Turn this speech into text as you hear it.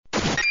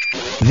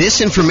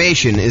This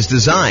information is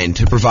designed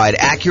to provide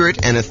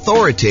accurate and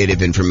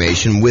authoritative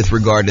information with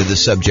regard to the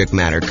subject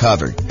matter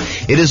covered.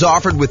 It is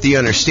offered with the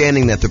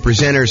understanding that the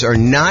presenters are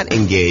not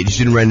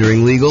engaged in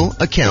rendering legal,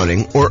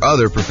 accounting, or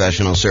other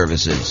professional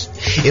services.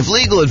 If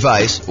legal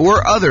advice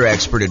or other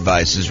expert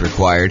advice is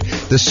required,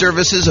 the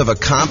services of a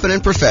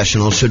competent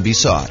professional should be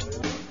sought.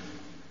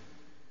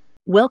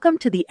 Welcome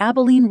to the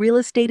Abilene Real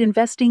Estate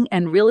Investing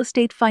and Real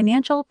Estate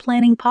Financial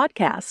Planning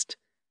Podcast.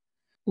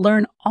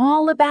 Learn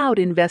all about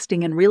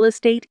investing in real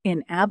estate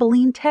in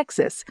Abilene,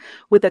 Texas,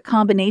 with a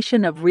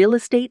combination of real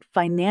estate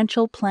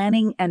financial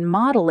planning and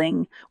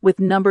modeling with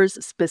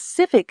numbers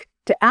specific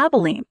to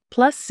Abilene,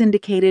 plus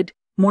syndicated,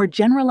 more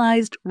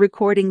generalized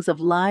recordings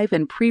of live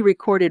and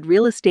pre-recorded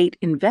real estate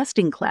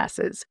investing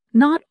classes,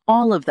 not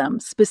all of them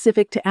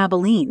specific to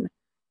Abilene.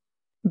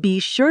 Be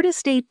sure to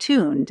stay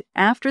tuned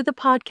after the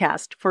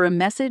podcast for a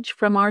message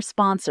from our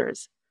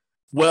sponsors.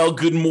 Well,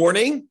 good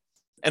morning.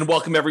 And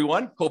welcome,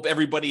 everyone. Hope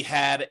everybody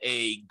had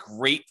a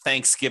great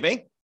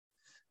Thanksgiving.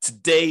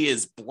 Today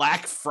is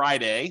Black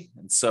Friday,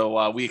 and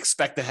so we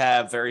expect to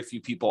have very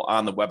few people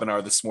on the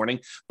webinar this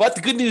morning. But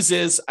the good news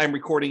is I'm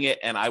recording it,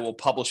 and I will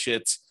publish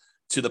it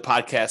to the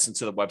podcast and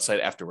to the website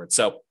afterwards.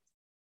 So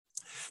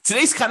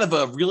today's kind of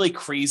a really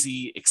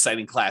crazy,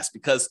 exciting class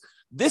because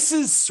this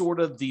is sort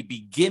of the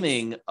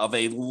beginning of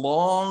a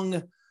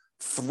long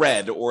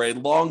thread or a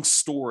long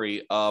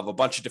story of a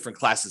bunch of different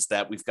classes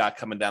that we've got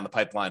coming down the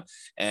pipeline.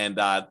 And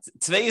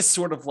today is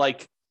sort of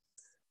like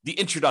the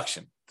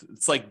introduction.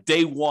 It's like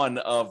day one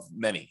of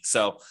many.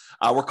 So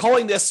we're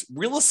calling this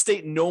Real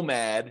Estate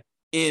Nomad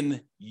in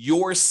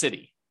Your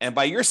City. And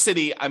by your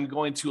city, I'm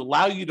going to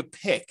allow you to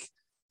pick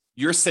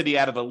your city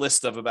out of a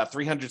list of about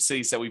 300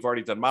 cities that we've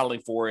already done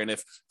modeling for. And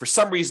if for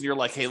some reason you're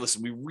like, hey,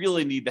 listen, we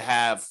really need to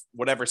have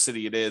whatever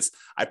city it is,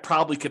 I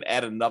probably could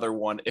add another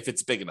one if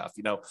it's big enough.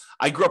 You know,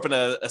 I grew up in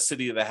a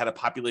city that had a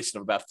population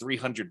of about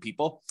 300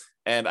 people.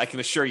 And I can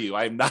assure you,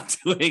 I'm not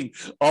doing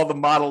all the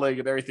modeling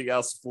and everything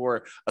else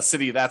for a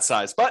city that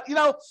size. But, you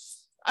know,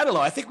 I don't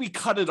know. I think we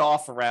cut it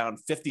off around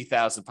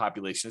 50,000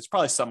 population. There's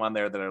probably some on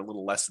there that are a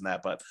little less than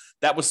that, but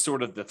that was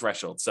sort of the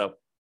threshold. So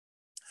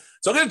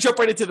I'm going to jump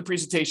right into the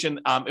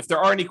presentation. If there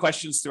are any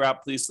questions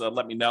throughout, please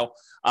let me know.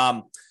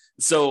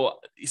 So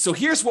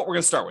here's what we're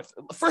going to start with.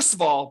 First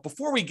of all,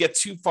 before we get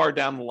too far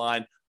down the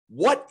line,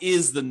 what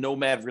is the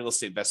Nomad real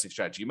estate investing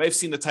strategy? You may have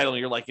seen the title and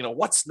you're like,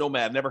 what's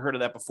Nomad? Never heard of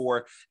that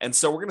before. And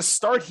so we're going to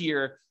start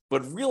here,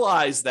 but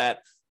realize that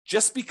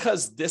just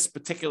because this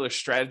particular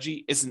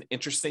strategy isn't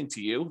interesting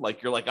to you,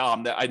 like you're like,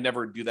 oh, I'd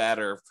never do that,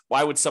 or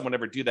why would someone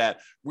ever do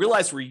that?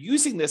 Realize we're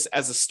using this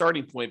as a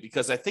starting point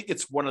because I think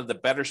it's one of the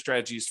better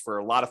strategies for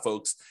a lot of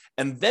folks.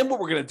 And then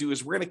what we're going to do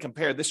is we're going to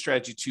compare this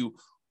strategy to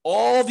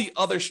all the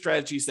other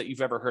strategies that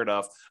you've ever heard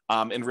of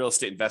in real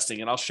estate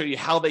investing. And I'll show you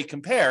how they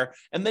compare.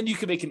 And then you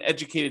can make an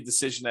educated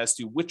decision as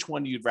to which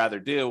one you'd rather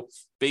do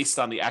based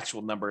on the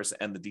actual numbers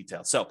and the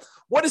details. So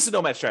what is the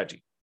Nomad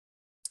strategy?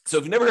 So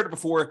if you've never heard it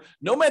before,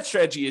 Nomad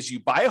strategy is you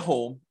buy a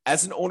home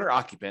as an owner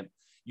occupant,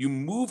 you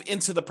move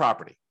into the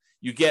property,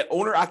 you get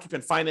owner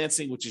occupant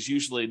financing, which is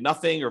usually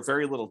nothing or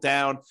very little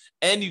down,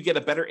 and you get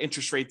a better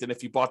interest rate than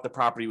if you bought the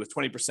property with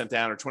 20%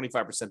 down or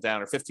 25%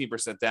 down or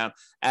 15% down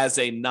as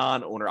a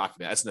non-owner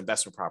occupant, as an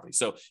investment property.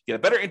 So you get a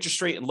better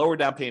interest rate and lower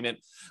down payment,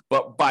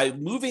 but by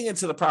moving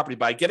into the property,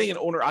 by getting an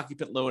owner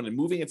occupant loan and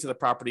moving into the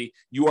property,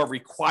 you are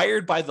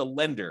required by the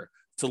lender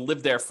to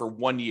live there for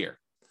 1 year.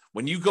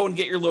 When you go and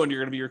get your loan,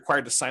 you're going to be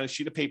required to sign a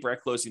sheet of paper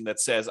at closing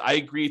that says, I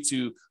agree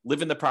to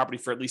live in the property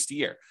for at least a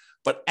year.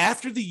 But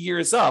after the year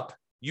is up,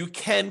 you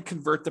can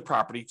convert the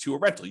property to a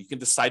rental. You can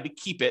decide to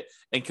keep it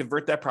and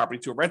convert that property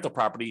to a rental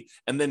property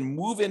and then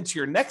move into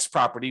your next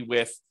property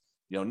with,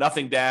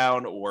 nothing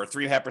down or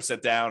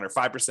 3.5% down or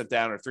 5%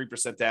 down or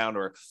 3% down,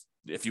 or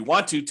if you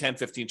want to, 10,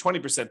 15,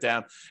 20%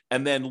 down,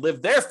 and then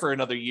live there for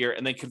another year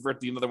and then convert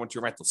the another one to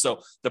a rental.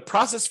 So the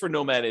process for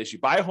Nomad is you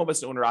buy a home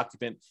as an owner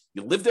occupant,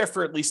 you live there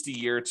for at least a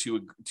year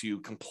to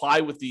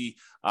comply with the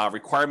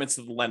requirements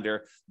of the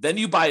lender. Then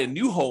you buy a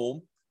new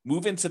home,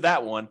 move into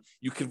that one,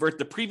 you convert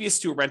the previous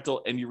to a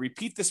rental, and you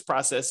repeat this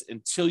process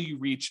until you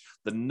reach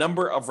the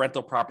number of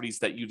rental properties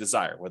that you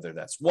desire, whether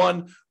that's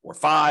 1 or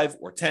 5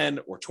 or 10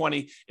 or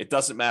 20, it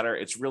doesn't matter.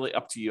 It's really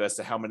up to you as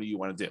to how many you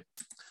want to do.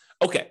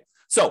 Okay.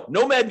 So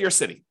Nomad in your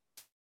city.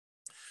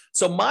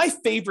 So my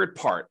favorite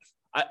part,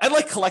 I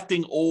like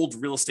collecting old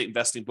real estate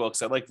investing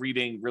books. I like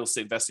reading real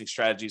estate investing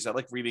strategies. I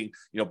like reading,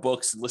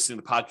 books and listening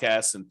to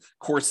podcasts and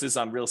courses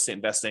on real estate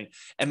investing.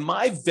 And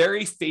my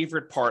very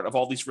favorite part of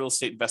all these real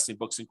estate investing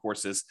books and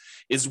courses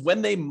is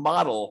when they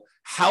model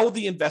how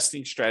the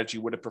investing strategy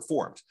would have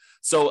performed.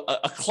 So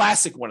a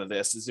classic one of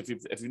this is if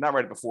you've not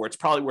read it before, it's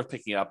probably worth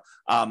picking up.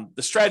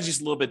 The strategy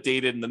is a little bit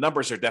dated and the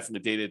numbers are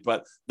definitely dated,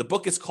 but the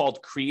book is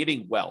called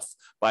Creating Wealth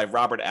by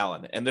Robert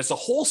Allen. And there's a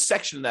whole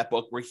section in that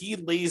book where he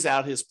lays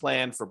out his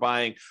plan for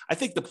buying. I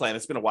think the plan,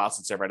 it's been a while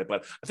since I read it,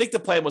 but I think the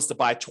plan was to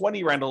buy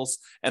 20 rentals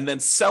and then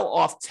sell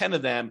off 10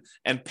 of them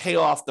and pay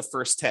off the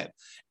first 10.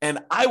 And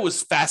I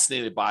was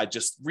fascinated by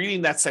just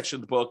reading that section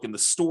of the book and the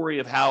story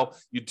of how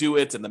you do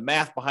it and the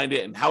math behind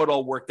it and how it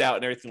all worked out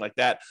and everything like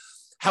that.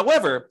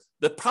 However,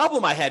 the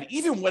problem I had,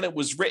 even when it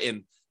was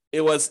written,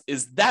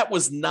 that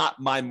was not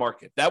my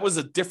market. That was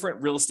a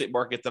different real estate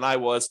market than I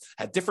was,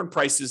 had different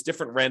prices,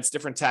 different rents,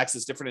 different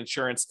taxes, different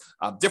insurance,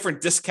 different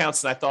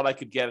discounts than I thought I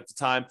could get at the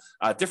time,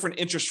 different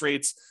interest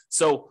rates.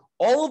 So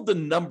all of the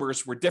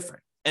numbers were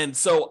different. And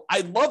so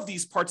I love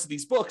these parts of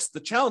these books. The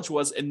challenge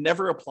was it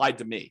never applied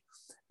to me.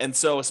 And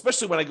so,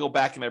 especially when I go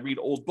back and I read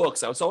old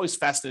books, I was always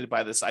fascinated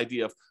by this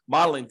idea of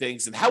modeling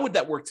things and how would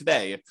that work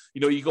today? If,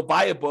 you go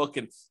buy a book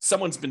and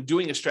someone's been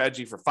doing a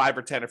strategy for 5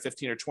 or 10 or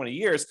 15 or 20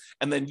 years,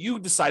 and then you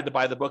decide to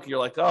buy the book and you're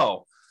like,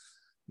 oh,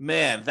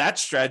 man, that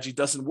strategy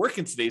doesn't work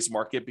in today's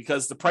market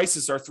because the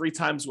prices are 3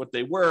 times what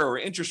they were, or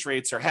interest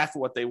rates are half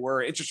of what they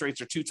were. Interest rates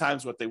are 2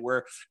 times what they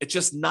were. It's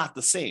just not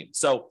the same.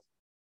 So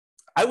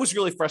I was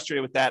really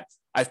frustrated with that.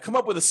 I've come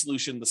up with a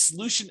solution. The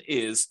solution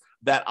is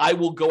that I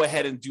will go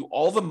ahead and do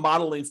all the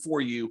modeling for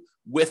you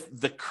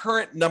with the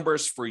current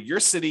numbers for your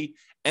city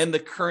and the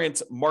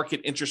current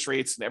market interest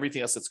rates and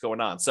everything else that's going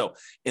on. So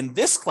in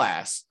this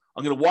class,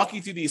 I'm going to walk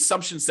you through the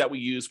assumptions that we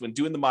use when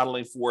doing the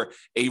modeling for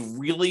a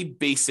really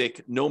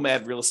basic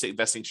Nomad real estate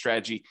investing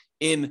strategy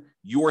in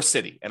your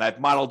city. And I've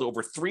modeled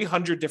over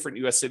 300 different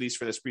US cities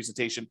for this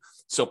presentation.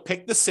 So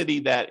pick the city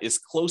that is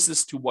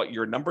closest to what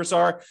your numbers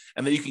are,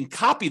 and then you can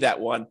copy that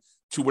one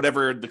to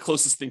whatever the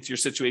closest thing to your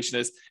situation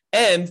is.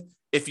 And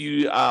if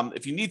you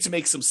need to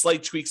make some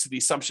slight tweaks to the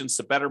assumptions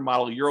to better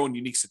model your own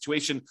unique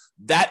situation,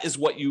 that is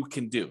what you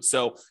can do.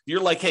 So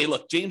you're like, hey,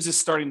 look, James is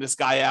starting this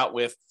guy out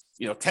with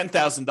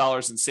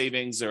 $10,000 in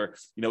savings, or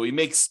he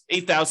makes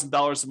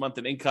 $8,000 a month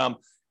in income,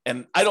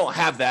 and I don't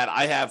have that.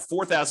 I have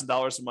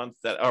 $4,000 a month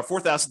or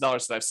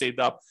 $4,000 that I've saved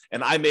up,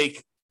 and I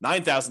make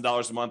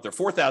 $9,000 a month or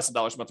 $4,000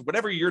 a month,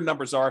 whatever your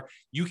numbers are.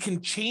 You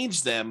can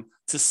change them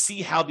to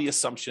see how the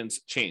assumptions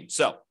change.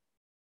 So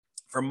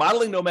for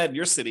modeling Nomad in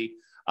your city,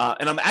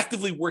 and I'm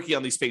actively working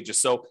on these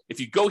pages. So if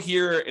you go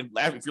here and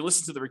if you're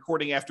listening to the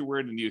recording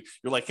afterward and you're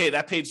like, hey,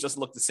 that page doesn't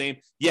look the same.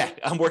 Yeah,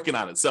 I'm working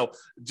on it. So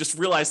just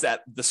realize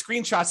that the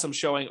screenshots I'm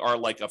showing are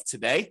like of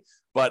today,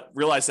 but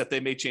realize that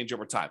they may change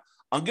over time.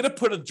 I'm going to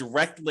put a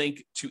direct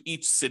link to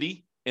each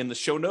city in the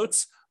show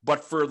notes.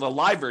 But for the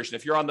live version,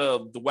 if you're on the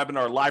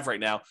webinar live right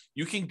now,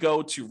 you can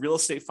go to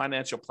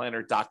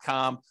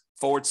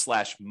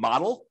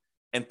realestatefinancialplanner.com/model.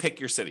 and pick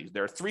your city.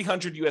 There are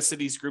 300 US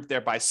cities grouped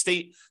there by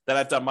state that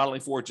I've done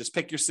modeling for. Just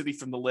pick your city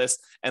from the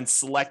list and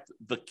select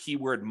the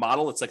keyword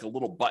model. It's like a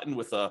little button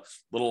with a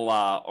little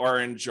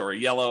orange or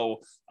yellow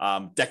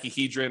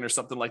decahedron or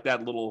something like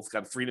that, a little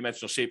kind of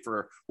 3-dimensional shape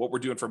for what we're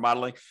doing for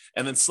modeling.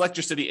 And then select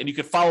your city, and you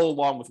can follow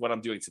along with what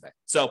I'm doing today.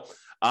 So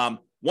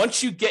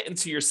once you get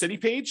into your city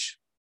page,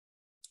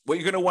 what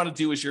you're going to want to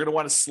do is you're going to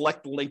want to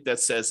select the link that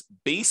says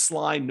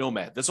Baseline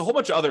Nomad. There's a whole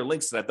bunch of other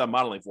links that I've done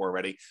modeling for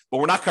already, but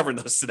we're not covering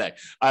those today.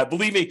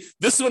 Believe me,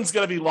 this one's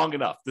going to be long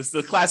enough.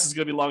 The class is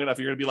going to be long enough.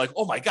 You're going to be like,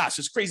 oh my gosh,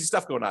 there's crazy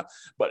stuff going on.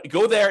 But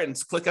go there and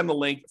click on the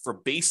link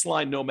for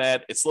Baseline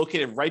Nomad. It's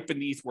located right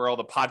beneath where all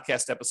the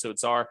podcast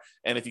episodes are.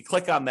 And if you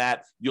click on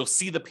that, you'll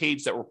see the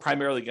page that we're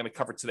primarily going to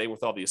cover today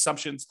with all the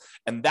assumptions.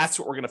 And that's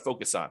what we're going to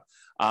focus on.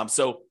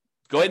 So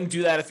go ahead and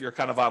do that if you're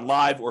kind of on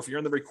live, or if you're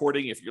in the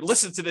recording. If you're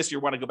listening to this, you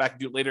want to go back and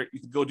do it later, you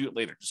can go do it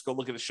later. Just go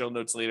look at the show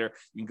notes later.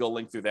 You can go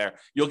link through there.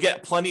 You'll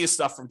get plenty of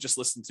stuff from just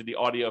listening to the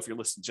audio if you're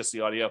listening to just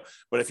the audio.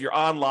 But if you're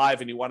on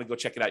live and you want to go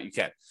check it out, you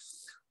can.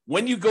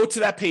 When you go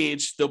to that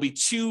page, there'll be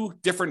 2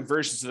 different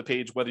versions of the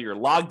page, whether you're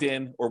logged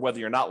in or whether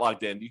you're not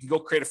logged in. You can go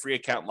create a free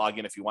account and log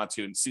in if you want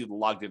to and see the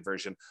logged in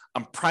version.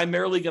 I'm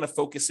primarily going to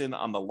focus in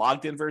on the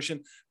logged in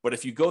version, but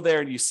if you go there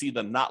and you see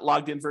the not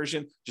logged in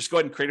version, just go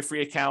ahead and create a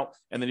free account,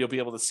 and then you'll be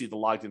able to see the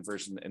logged in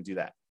version and do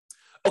that.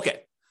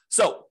 Okay,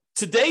 so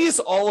today is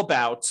all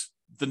about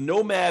the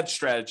Nomad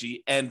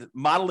strategy and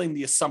modeling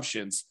the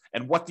assumptions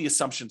and what the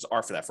assumptions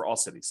are for that for all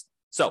cities.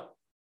 So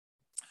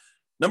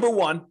number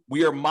 1,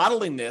 we are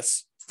modeling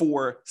this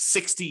for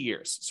 60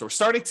 years. So we're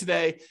starting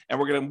today, and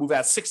we're going to move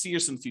out 60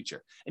 years in the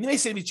future. And you may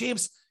say to me,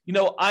 James,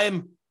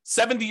 I'm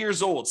 70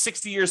 years old.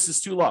 60 years is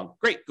too long.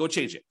 Great, go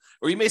change it.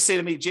 Or you may say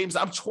to me, James,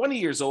 I'm 20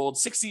 years old.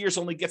 60 years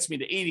only gets me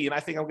to 80, and I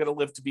think I'm going to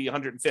live to be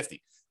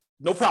 150.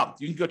 No problem.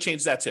 You can go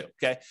change that too,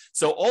 okay?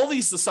 So all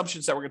these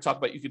assumptions that we're going to talk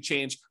about, you can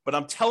change, but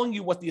I'm telling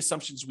you what the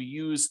assumptions we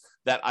use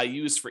that I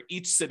use for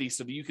each city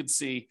so that you can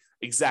see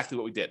exactly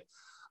what we did.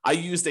 I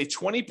used a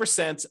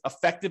 20%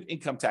 effective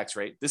income tax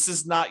rate. This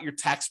is not your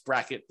tax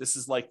bracket. This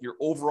is like your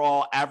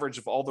overall average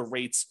of all the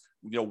rates,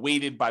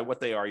 weighted by what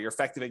they are, your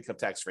effective income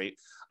tax rate.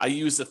 I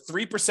used a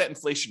 3%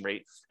 inflation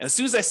rate. And as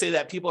soon as I say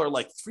that, people are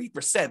like,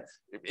 3%?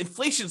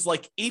 Inflation's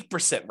like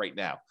 8% right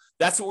now.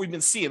 That's what we've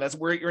been seeing. That's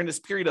where you're in this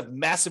period of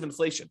massive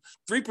inflation.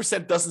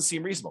 3% doesn't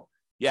seem reasonable.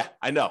 Yeah,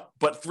 I know.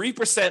 But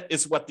 3%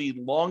 is what the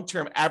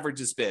long-term average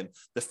has been.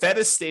 The Fed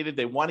has stated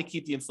they want to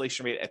keep the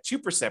inflation rate at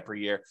 2% per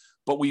year,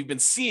 but we've been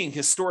seeing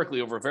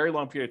historically over a very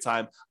long period of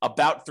time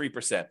about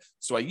 3%.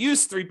 So I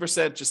use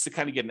 3% just to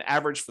kind of get an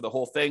average for the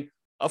whole thing.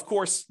 Of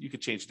course, you could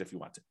change it if you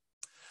want to.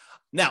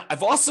 Now,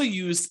 I've also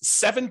used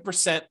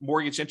 7%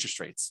 mortgage interest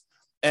rates.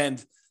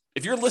 And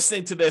if you're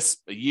listening to this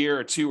a year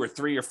or two or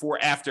three or four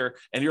after,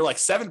 and you're like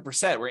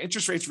 7%, were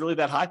interest rates really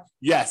that high?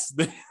 Yes,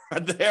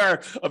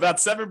 they're about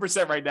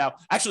 7% right now.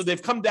 Actually,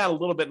 they've come down a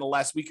little bit in the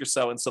last week or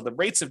so. And so the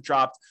rates have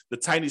dropped the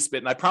tiniest bit.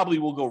 And I probably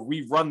will go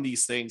rerun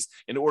these things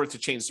in order to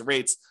change the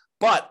rates.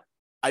 But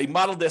I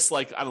modeled this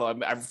like, I don't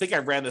know, I think I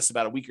ran this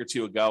about a week or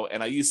two ago,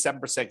 and I used 7%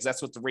 because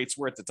that's what the rates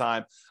were at the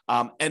time.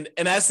 And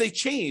as they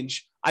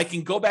change, I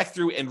can go back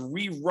through and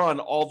rerun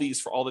all these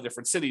for all the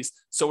different cities,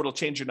 so it'll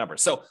change your number.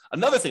 So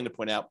another thing to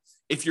point out,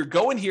 if you're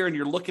going here and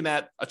you're looking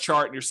at a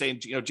chart and you're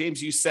saying,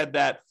 James, you said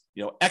that,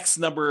 X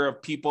number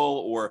of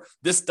people or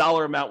this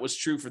dollar amount was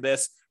true for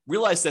this,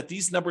 realize that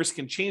these numbers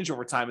can change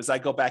over time as I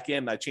go back in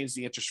and I change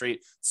the interest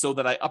rate so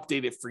that I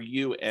update it for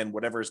you and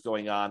whatever is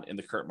going on in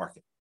the current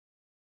market.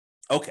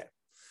 Okay.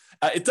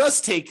 It does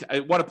take,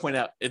 I want to point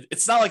out,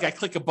 it's not like I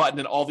click a button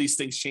and all these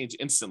things change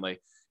instantly.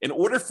 In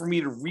order for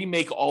me to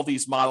remake all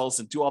these models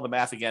and do all the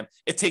math again,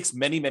 it takes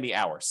many, many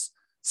hours.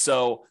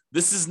 So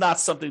this is not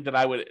something that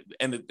I would,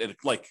 and it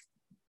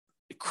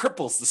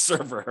cripples the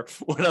server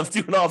when I'm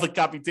doing all the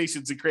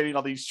computations and creating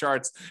all these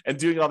charts and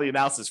doing all the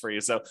analysis for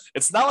you. So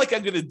it's not like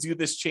I'm going to do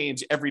this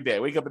change every day.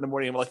 I wake up in the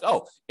morning and I'm like,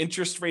 oh,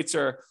 interest rates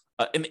are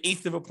an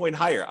eighth of a point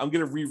higher. I'm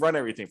going to rerun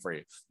everything for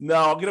you. No,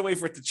 I'm going to wait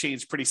for it to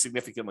change pretty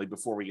significantly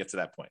before we get to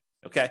that point.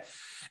 Okay.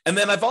 And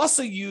then I've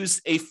also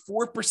used a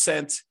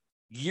 4%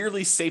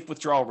 yearly safe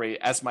withdrawal rate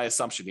as my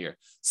assumption here.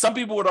 Some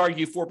people would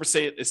argue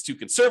 4% is too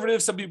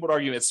conservative. Some people would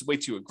argue it's way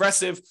too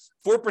aggressive.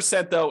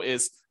 4% though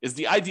is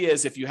the idea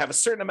is if you have a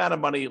certain amount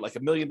of money, like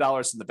 $1 million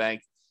in the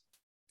bank,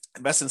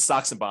 invest in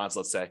stocks and bonds,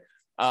 let's say,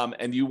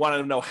 and you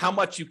want to know how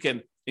much you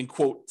can, in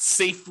quote,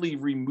 safely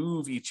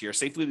remove each year,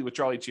 safely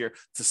withdraw each year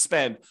to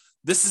spend.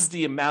 This is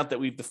the amount that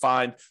we've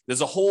defined.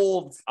 There's a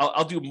whole,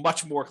 I'll do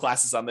much more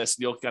classes on this.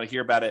 And you'll kind of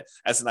hear about it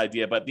as an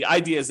idea, but the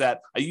idea is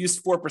that I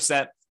used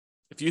 4%.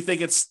 If you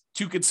think it's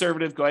too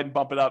conservative, go ahead and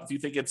bump it up. If you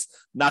think it's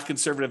not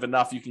conservative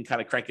enough, you can kind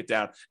of crank it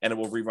down and it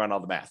will rerun all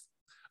the math.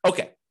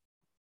 Okay.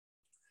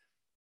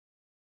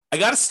 I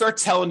got to start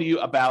telling you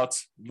about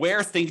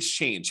where things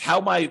change, how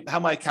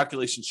my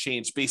calculations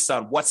change based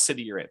on what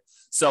city you're in.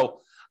 So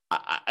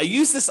I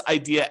use this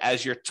idea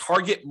as your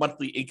target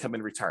monthly income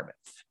in retirement.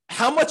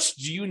 How much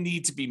do you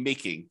need to be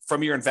making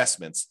from your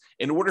investments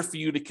in order for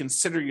you to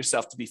consider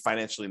yourself to be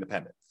financially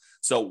independent?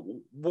 So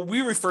what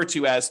we refer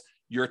to as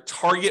your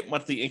target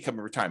monthly income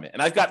in retirement.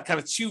 And I've got kind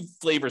of two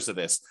flavors of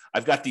this.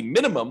 I've got the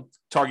minimum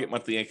target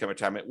monthly income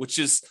retirement, which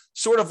is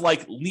sort of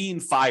like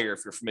lean fire, if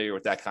you're familiar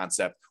with that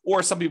concept,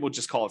 or some people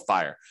just call it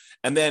fire.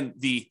 And then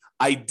the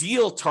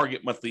ideal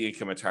target monthly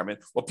income retirement,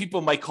 what people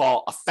might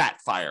call a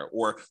fat fire,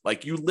 or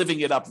like you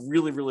living it up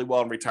really, really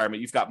well in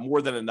retirement. You've got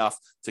more than enough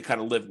to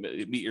kind of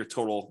meet your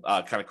total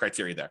kind of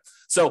criteria there.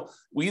 So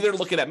we either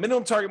look at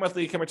minimum target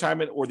monthly income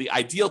retirement or the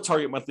ideal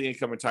target monthly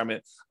income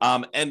retirement.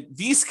 And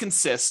these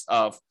consist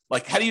of,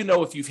 like, how do you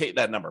know if you've hit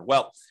that number?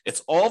 Well,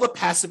 it's all the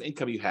passive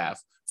income you have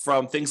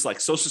from things like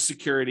Social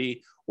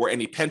Security or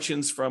any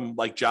pensions from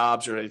like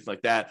jobs or anything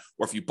like that,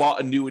 or if you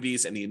bought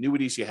annuities and the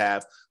annuities you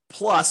have,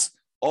 plus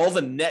all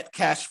the net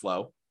cash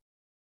flow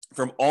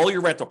from all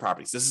your rental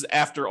properties. This is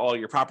after all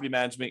your property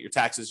management, your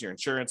taxes, your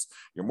insurance,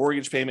 your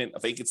mortgage payment, a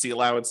vacancy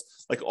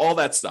allowance, like all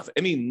that stuff.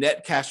 Any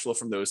net cash flow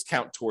from those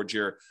count towards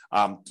your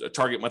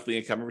target monthly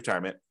income in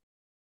retirement.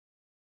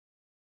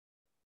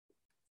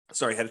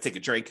 Sorry, I had to take a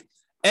drink.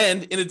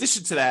 And in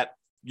addition to that,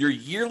 your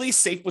yearly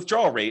safe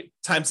withdrawal rate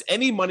times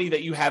any money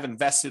that you have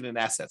invested in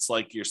assets,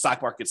 like your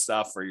stock market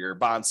stuff or your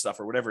bond stuff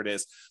or whatever it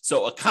is.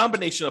 So a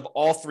combination of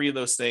all three of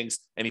those things,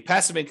 any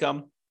passive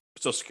income,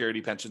 Social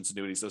Security, pensions,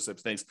 annuities, those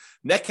types of things,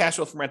 net cash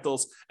flow from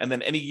rentals, and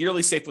then any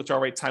yearly safe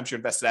withdrawal rate times your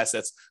invested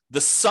assets.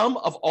 The sum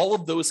of all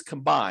of those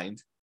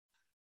combined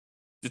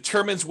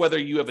determines whether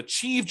you have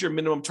achieved your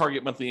minimum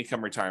target monthly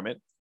income retirement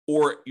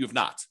or you have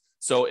not.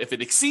 So if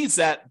it exceeds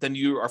that, then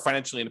you are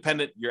financially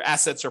independent. Your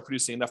assets are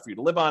producing enough for you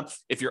to live on.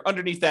 If you're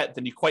underneath that,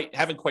 then you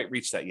haven't quite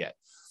reached that yet.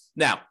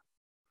 Now,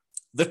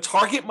 the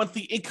target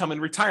monthly income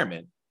in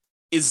retirement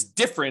is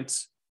different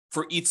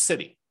for each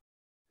city.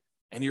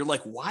 And you're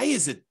like, why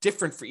is it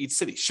different for each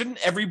city? Shouldn't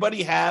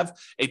everybody have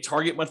a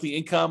target monthly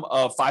income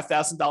of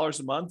 $5,000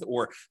 a month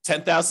or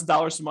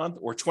 $10,000 a month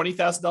or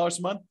 $20,000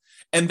 a month?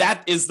 And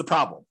that is the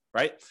problem,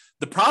 right?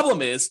 The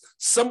problem is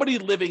somebody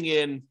living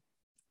in,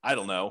 I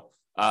don't know,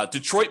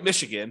 Detroit,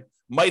 Michigan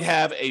might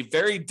have a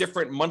very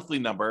different monthly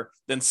number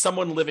than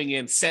someone living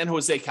in San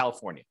Jose,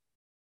 California.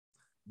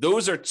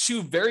 Those are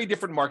two very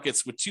different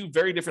markets with two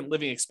very different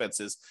living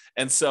expenses.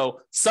 And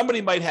so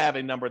somebody might have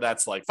a number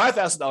that's like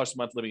 $5,000 a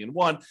month living in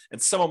one,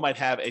 and someone might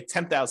have a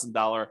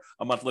 $10,000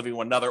 a month living in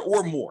one another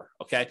or more.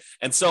 Okay.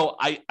 And so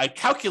I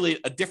calculate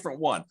a different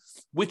one,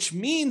 which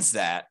means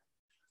that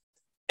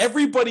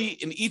everybody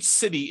in each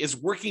city is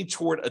working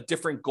toward a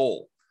different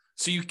goal.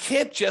 So you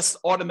can't just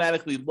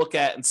automatically look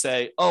at and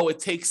say, oh, it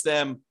takes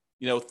them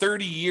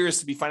 30 years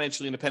to be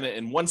financially independent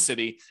in one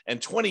city and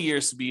 20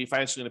 years to be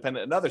financially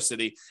independent in another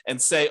city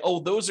and say, oh,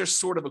 those are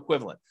sort of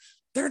equivalent.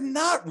 they're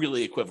not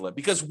really equivalent,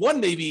 because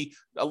one may be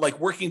like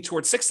working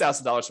toward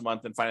 $6,000 a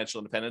month in financial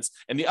independence,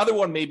 and the other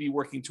one may be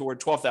working toward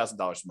 $12,000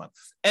 a month.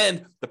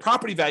 And the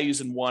property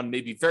values in one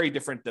may be very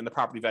different than the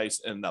property values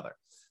in another.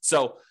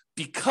 So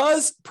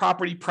because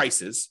property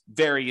prices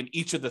vary in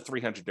each of the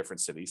 300 different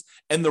cities,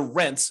 and the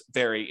rents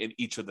vary in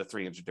each of the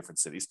 300 different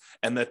cities,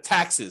 and the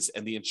taxes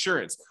and the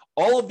insurance,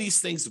 all of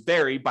these things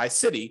vary by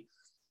city,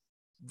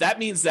 that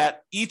means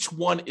that each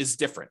one is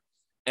different.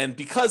 And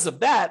because of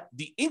that,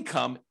 the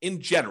income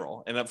in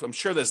general, and I'm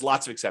sure there's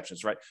lots of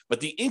exceptions, right? But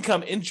the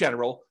income in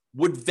general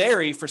would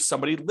vary for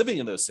somebody living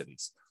in those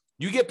cities.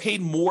 You get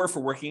paid more for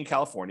working in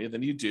California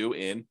than you do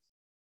in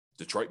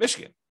Detroit,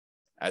 Michigan,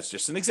 as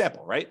just an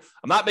example, right?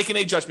 I'm not making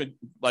any judgment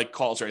like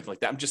calls or anything like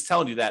that. I'm just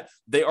telling you that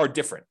they are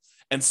different.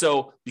 And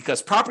so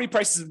because property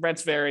prices and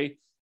rents vary,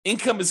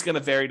 income is going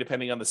to vary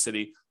depending on the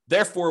city.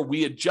 Therefore,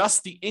 we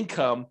adjust the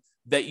income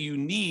that you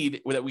need,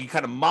 or that we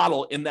kind of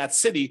model in that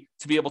city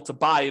to be able to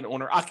buy an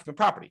owner-occupant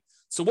property.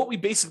 So what we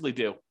basically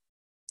do,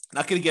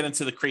 not going to get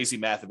into the crazy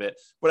math of it,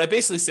 but I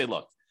basically say,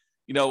 look,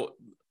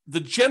 the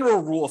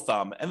general rule of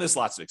thumb, and there's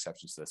lots of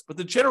exceptions to this, but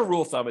the general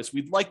rule of thumb is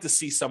we'd like to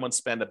see someone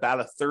spend about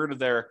a third of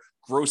their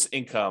gross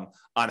income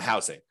on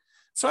housing.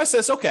 So I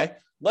says, okay,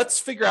 let's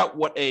figure out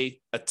what a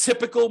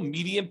typical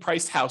median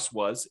priced house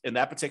was in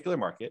that particular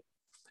market,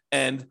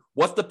 and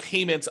what the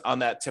payment on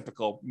that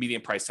typical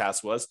median price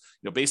house was,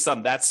 based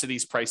on that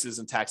city's prices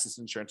and taxes,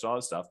 insurance, and all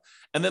that stuff.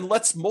 And then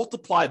let's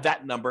multiply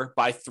that number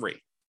by 3.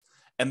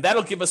 And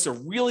that'll give us a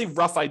really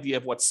rough idea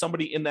of what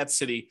somebody in that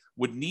city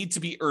would need to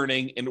be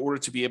earning in order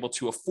to be able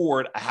to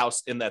afford a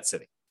house in that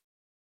city.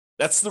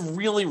 That's the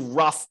really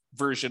rough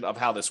version of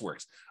how this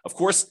works. Of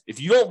course,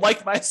 if you don't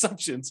like my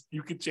assumptions,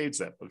 you can change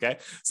them, okay?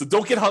 So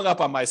don't get hung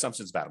up on my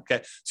assumptions about them,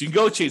 okay? So you can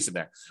go change them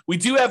there. We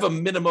do have a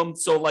minimum.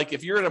 So like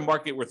if you're in a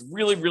market with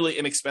really, really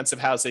inexpensive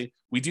housing,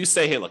 we do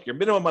say, hey, look, your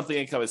minimum monthly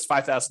income is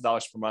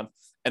 $5,000 per month.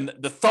 And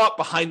the thought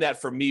behind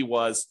that for me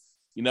was,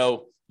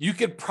 you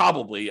could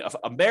probably,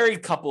 a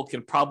married couple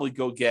can probably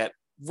go get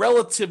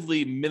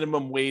relatively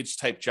minimum wage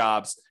type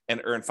jobs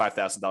and earn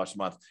 $5,000 a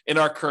month in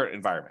our current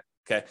environment.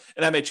 Okay.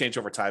 And that may change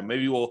over time.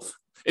 Maybe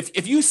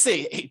if you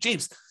say, hey,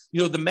 James,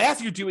 the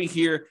math you're doing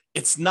here,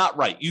 it's not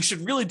right. You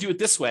should really do it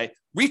this way.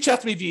 Reach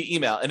out to me via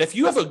email. And if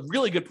you have a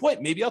really good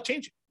point, maybe I'll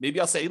change it. Maybe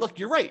I'll say, look,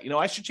 you're right.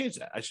 I should change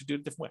that. I should do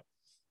it a different way.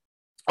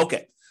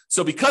 Okay.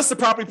 So because the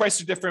property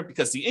prices are different,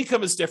 because the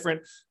income is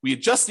different, we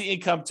adjust the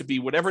income to be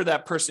whatever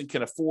that person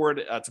can afford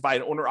to buy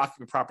an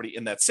owner-occupant property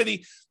in that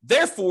city.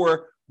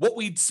 Therefore, what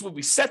we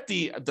set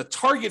the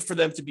target for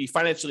them to be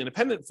financially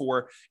independent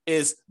for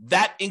is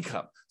that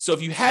income. So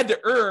if you had to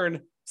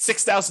earn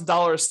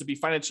 $6,000 to be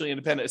financially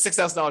independent,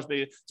 $6,000 to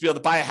be able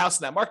to buy a house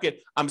in that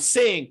market, I'm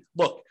saying,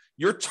 look,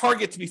 your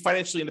target to be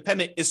financially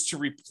independent is to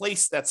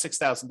replace that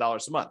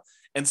 $6,000 a month.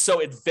 And so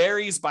it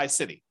varies by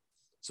city.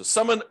 So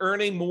someone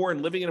earning more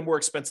and living in a more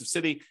expensive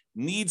city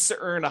needs to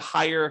earn a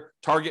higher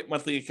target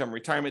monthly income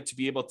retirement to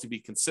be able to be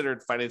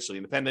considered financially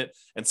independent.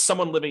 And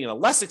someone living in a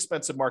less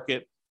expensive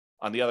market,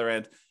 on the other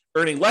end,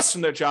 earning less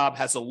from their job,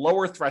 has a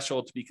lower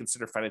threshold to be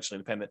considered financially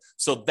independent.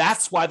 So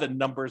that's why the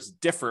numbers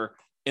differ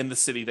in the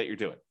city that you're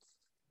doing.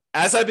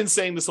 As I've been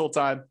saying this whole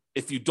time,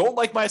 if you don't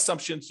like my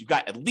assumptions, you've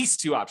got at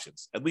least 2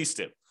 options, at least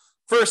 2.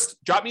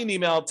 First, drop me an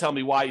email, tell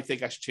me why you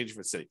think I should change it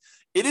for the city.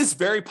 It is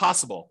very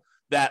possible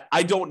that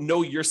I don't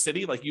know your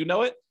city like you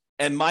know it,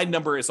 and my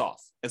number is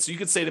off. And so you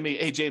could say to me,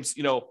 hey, James,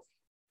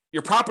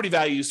 your property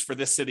values for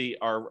this city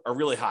are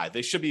really high.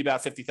 They should be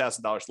about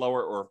 $50,000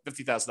 lower or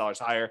 $50,000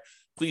 higher.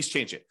 Please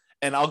change it.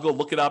 And I'll go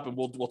look it up and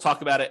we'll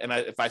talk about it. And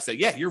if I say,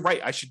 yeah, you're right,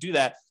 I should do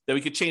that, then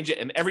we could change it.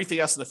 And everything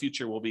else in the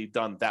future will be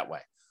done that way.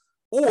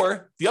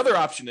 Or the other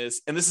option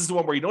is, and this is the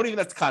one where you don't even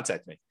have to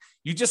contact me.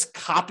 You just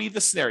copy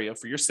the scenario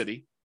for your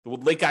city, the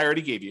link I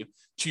already gave you,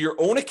 to your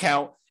own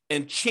account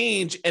and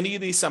change any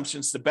of the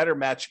assumptions to better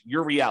match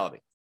your reality.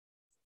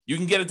 You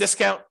can get a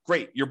discount.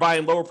 Great. You're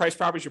buying lower price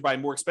properties. You're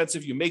buying more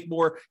expensive. You make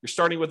more. You're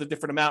starting with a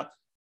different amount.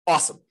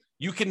 Awesome.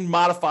 You can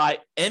modify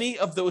any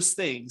of those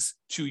things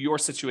to your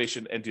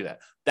situation and do that.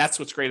 That's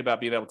what's great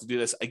about being able to do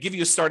this. I give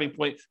you a starting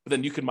point, but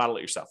then you can model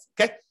it yourself.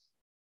 Okay.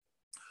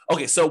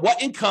 So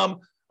what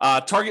income,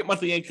 target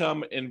monthly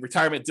income and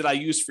retirement did I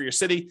use for your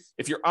city?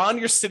 If you're on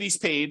your city's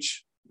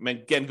page,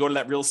 again, go to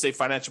that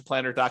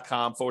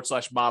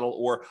realestateFinancialPlanner.com/model,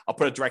 or I'll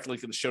put a direct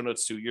link in the show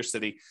notes to your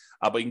city,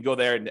 but you can go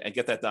there and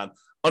get that done.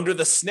 Under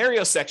the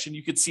scenario section,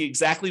 you can see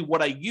exactly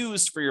what I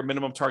used for your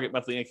minimum target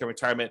monthly income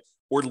retirement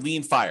or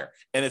lean fire.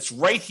 And it's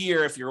right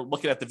here. If you're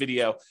looking at the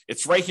video,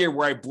 it's right here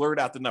where I blurred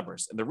out the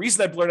numbers. And the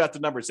reason I blurred out the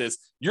numbers is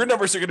your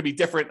numbers are going to be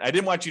different. I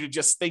didn't want you to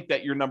just think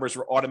that your numbers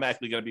were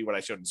automatically going to be what I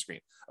showed on the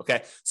screen.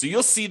 Okay. So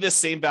you'll see this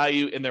same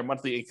value in their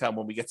monthly income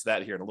when we get to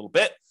that here in a little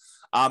bit.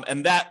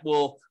 And that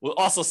we'll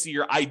also see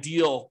your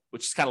ideal,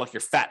 which is kind of like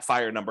your fat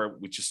fire number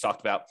we just talked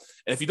about.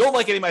 And if you don't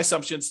like any of my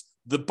assumptions,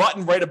 the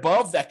button right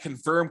above that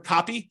confirm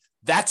copy,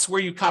 that's where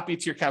you copy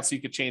it to your account so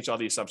you can change all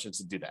the assumptions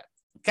and do that.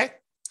 Okay.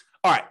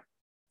 All right.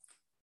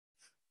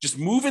 Just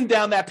moving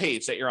down that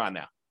page that you're on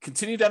now.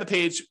 Continue down the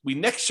page. We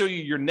next show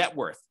you your net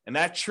worth, and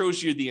that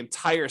shows you the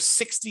entire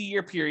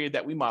 60-year period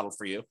that we modeled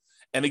for you.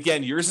 And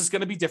again, yours is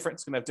going to be different.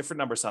 It's going to have different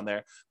numbers on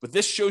there, but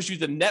this shows you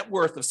the net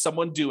worth of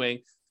someone doing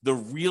the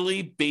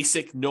really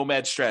basic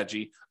Nomad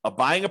strategy of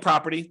buying a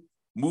property,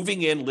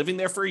 moving in, living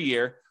there for a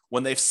year.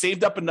 When they've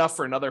saved up enough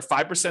for another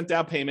 5%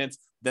 down payment,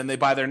 then they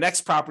buy their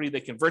next property, they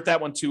convert that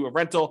one to a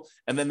rental,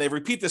 and then they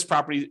repeat this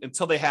property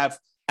until they have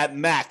at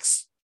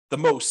max the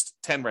most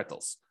 10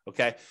 rentals.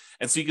 Okay.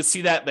 And so you can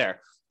see that there.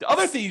 The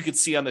other thing you can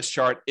see on this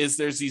chart is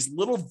there's these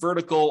little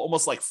vertical,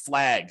 almost like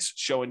flags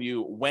showing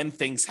you when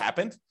things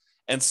happened.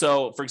 And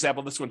so, for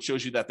example, this one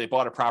shows you that they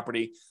bought a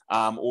property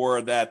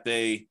or that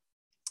they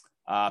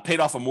paid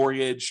off a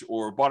mortgage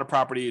or bought a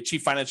property,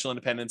 achieved financial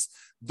independence.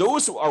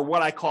 Those are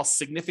what I call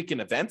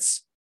significant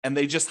events. And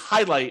they just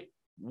highlight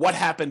what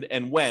happened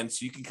and when.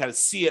 So you can kind of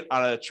see it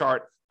on a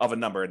chart of a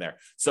number in there.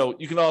 So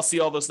you can all see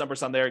all those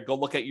numbers on there. Go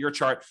look at your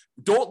chart.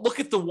 Don't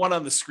look at the one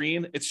on the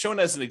screen. It's shown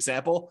as an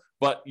example,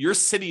 but your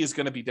city is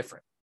going to be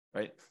different,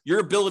 right? Your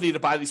ability to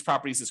buy these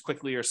properties as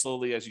quickly or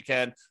slowly as you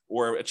can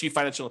or achieve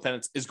financial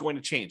independence is going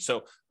to change.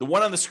 So the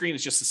one on the screen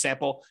is just a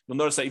sample. You'll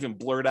notice I even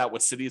blurred out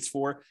what city it's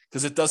for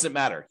because it doesn't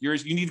matter.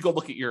 Yours, you need to go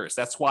look at yours.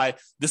 That's why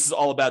this is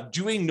all about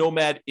doing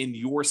Nomad in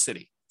your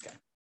city. Okay.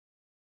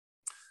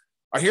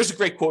 All right, here's a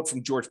great quote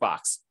from George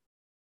Box.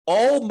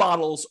 All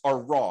models are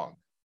wrong,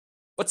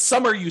 but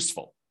some are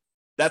useful.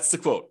 That's the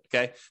quote,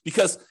 okay?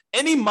 Because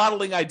any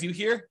modeling I do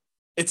here,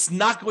 it's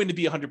not going to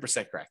be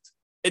 100% correct.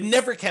 It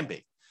never can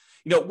be.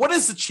 You know, what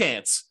is the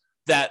chance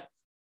that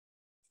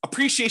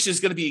appreciation is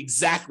going to be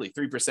exactly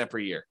 3% per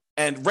year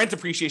and rent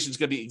appreciation is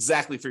going to be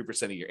exactly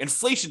 3% a year?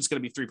 Inflation is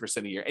going to be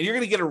 3% a year, and you're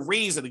going to get a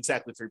raise at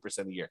exactly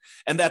 3% a year.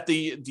 And that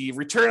the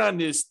return on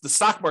the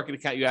stock market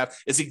account you have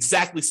is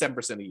exactly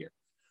 7% a year.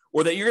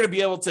 Or that you're going to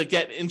be able to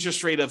get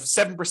interest rate of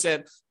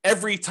 7%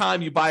 every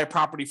time you buy a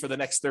property for the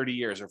next 30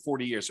 years or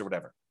 40 years or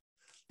whatever.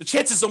 The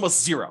chance is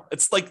almost zero.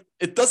 It's like,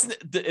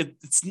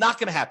 it's not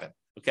going to happen.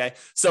 Okay.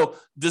 So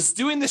does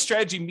doing this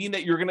strategy mean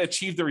that you're going to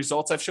achieve the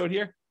results I've showed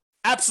here?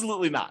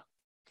 Absolutely not.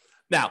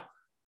 Now,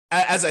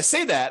 as I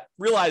say that,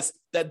 realize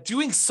that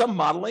doing some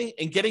modeling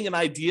and getting an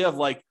idea of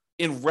like,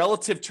 in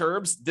relative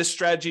terms, this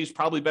strategy is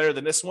probably better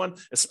than this one,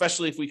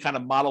 especially if we kind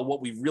of model what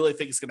we really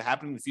think is going to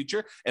happen in the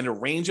future and a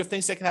range of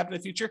things that can happen in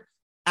the future.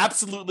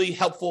 Absolutely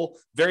helpful,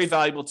 very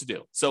valuable to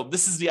do. So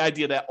this is the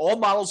idea that all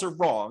models are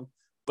wrong,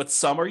 but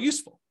some are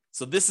useful.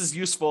 So this is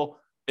useful.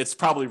 It's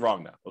probably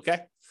wrong now. Okay.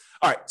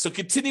 All right. So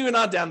continuing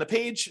on down the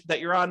page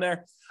that you're on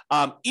there,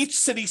 each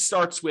city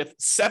starts with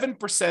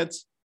 7%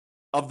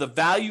 of the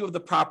value of the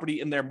property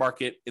in their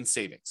market in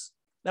savings.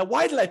 Now,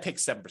 why did I pick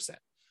 7%?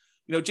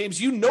 You know,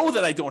 James, you know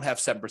that I don't have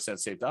 7%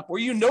 saved up, or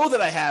you know that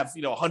I have,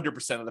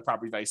 100% of the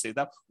property value saved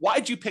up.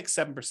 Why'd you pick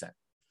 7%?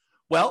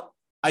 Well,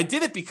 I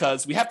did it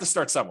because we have to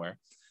start somewhere.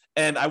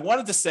 And I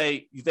wanted to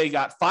say they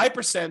got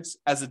 5%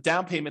 as a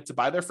down payment to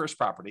buy their first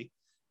property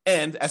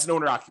and as an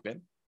owner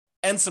occupant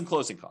and some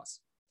closing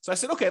costs. So I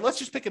said, okay, let's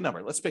just pick a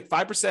number. Let's pick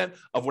 5%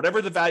 of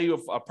whatever the value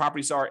of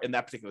properties are in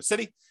that particular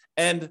city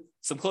and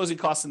some closing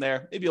costs in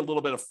there, maybe a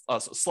little bit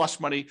of slush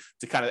money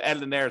to kind of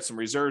add in there, some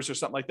reserves or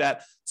something like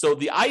that. So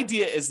the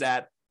idea is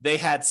that they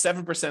had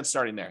 7%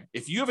 starting there.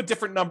 If you have a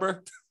different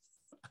number,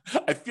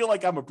 I feel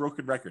like I'm a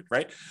broken record,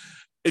 right?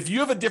 If you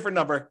have a different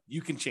number,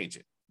 you can change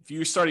it. If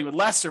you're starting with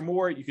less or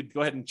more, you could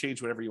go ahead and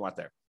change whatever you want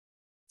there.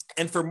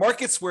 And for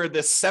markets where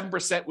this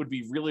 7% would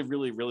be really,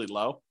 really, really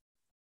low,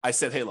 I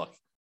said, hey, look,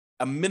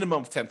 a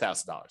minimum of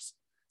 $10,000.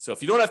 So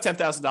if you don't have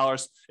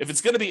 $10,000,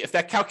 if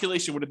that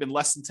calculation would have been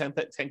less than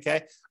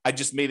 10K, I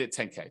just made it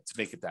 10K to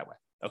make it that way.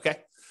 Okay.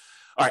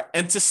 All right.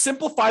 And to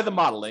simplify the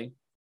modeling,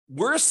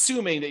 we're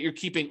assuming that you're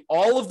keeping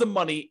all of the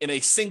money in a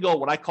single,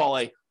 what I call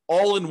a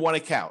all-in-one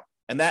account.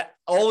 And that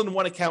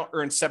all-in-one account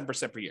earns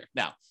 7% per year.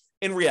 Now,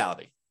 in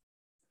reality,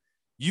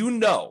 you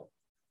know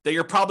that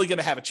you're probably going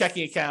to have a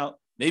checking account,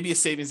 maybe a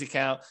savings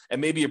account, and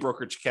maybe a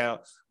brokerage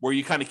account where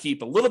you kind of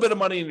keep a little bit of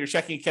money in your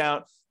checking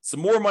account, some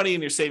more money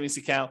in your savings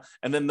account,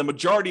 and then the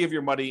majority of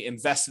your money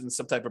invested in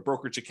some type of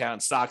brokerage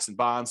account, stocks and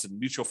bonds and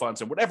mutual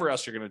funds and whatever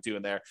else you're going to do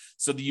in there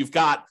so that you've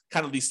got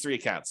kind of these three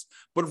accounts.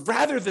 But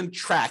rather than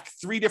track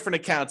three different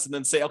accounts and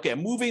then say, okay,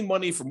 I'm moving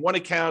money from one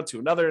account to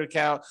another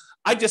account,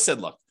 I just said,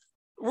 look,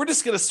 we're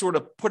just going to sort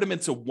of put them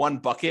into one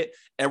bucket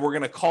and we're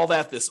going to call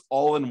that this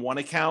all-in-one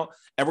account.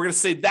 And we're going to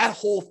say that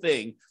whole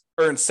thing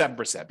earns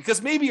 7%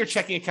 because maybe your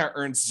checking account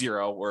earns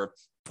 0 or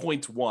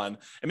 0.1, and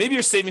maybe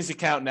your savings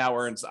account now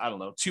earns,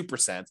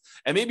 2%,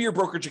 and maybe your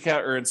brokerage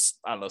account earns,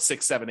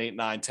 6, 7, 8,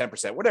 9,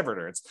 10%, whatever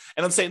it earns.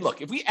 And I'm saying,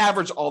 look, if we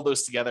average all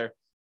those together,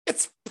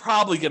 it's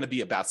probably going to be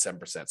about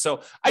 7%.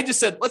 So I just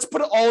said, let's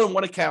put it all in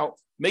one account,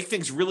 make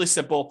things really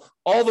simple.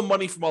 All the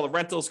money from all the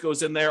rentals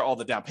goes in there. All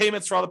the down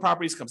payments for all the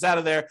properties comes out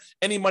of there.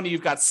 Any money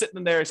you've got sitting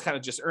in there is kind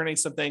of just earning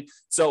something.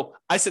 So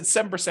I said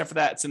 7% for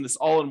that. It's in this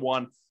all in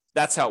one.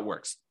 That's how it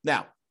works.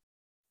 Now,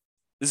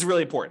 this is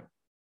really important.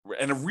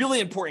 And a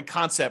really important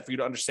concept for you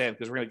to understand,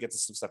 because we're going to get to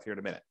some stuff here in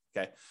a minute.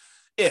 Okay.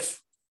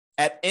 If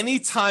at any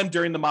time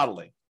during the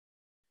modeling,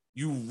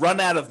 you run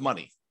out of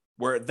money,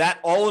 where that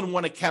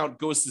all-in-one account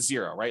goes to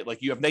zero, right?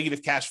 Like you have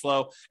negative cash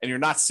flow and you're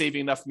not saving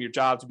enough from your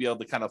job to be able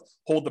to kind of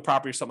hold the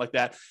property or something like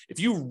that.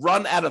 If you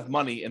run out of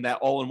money in that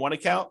all-in-one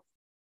account,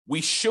 we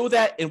show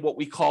that in what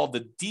we call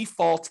the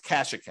default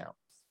cash account.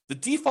 The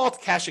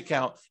default cash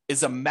account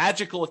is a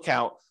magical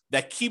account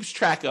that keeps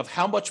track of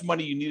how much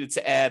money you needed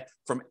to add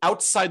from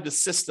outside the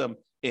system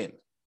in,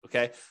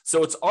 okay?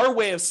 So it's our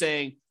way of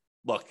saying,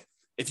 look,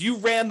 if you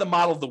ran the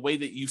model the way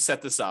that you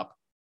set this up,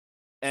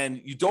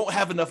 and you don't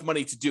have enough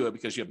money to do it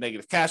because you have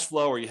negative cash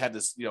flow, or you had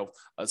this,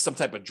 some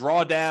type of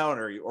drawdown,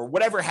 or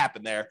whatever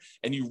happened there,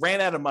 and you ran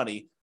out of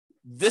money,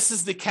 this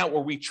is the account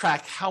where we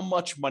track how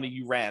much money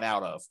you ran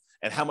out of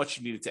and how much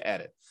you needed to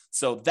add it.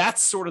 So that's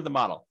sort of the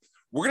model.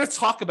 We're going to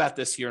talk about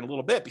this here in a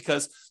little bit,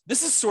 because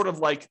this is sort of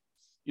like,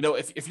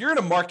 if you're in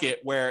a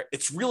market where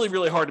it's really,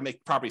 really hard to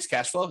make properties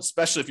cash flow,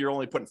 especially if you're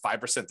only putting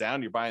 5%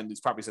 down, you're buying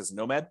these properties as a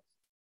Nomad,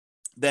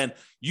 then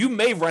you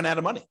may run out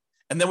of money.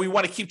 And then we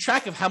want to keep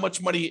track of how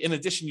much money in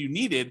addition you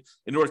needed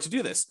in order to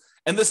do this.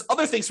 And there's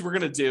other things we're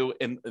going to do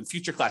in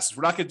future classes.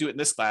 We're not going to do it in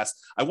this class.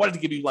 I wanted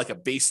to give you like a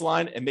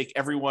baseline and make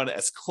everyone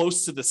as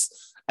close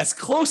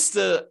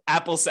to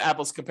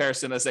apples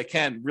comparison as I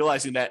can,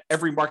 realizing that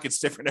every market's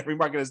different. Every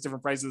market has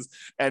different prices,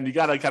 and you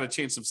got to kind of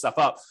change some stuff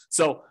up.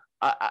 So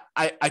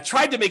I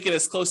tried to make it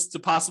as close to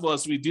possible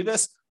as we do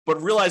this,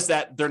 but realize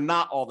that they're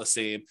not all the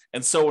same.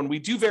 And so when we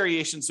do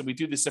variations and we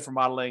do this different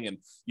modeling, and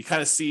you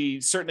kind of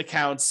see certain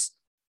accounts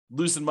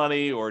losing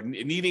money or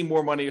needing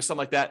more money or something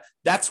like that,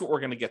 that's what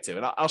we're going to get to.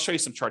 And I'll show you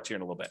some charts here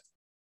in a little bit.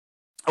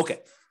 Okay,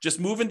 just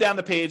moving down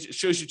the page, it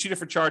shows you two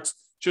different charts.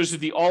 Shows you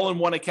the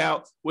all-in-one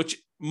account, which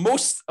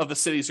most of the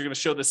cities are going to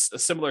show this a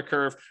similar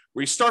curve,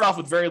 where you start off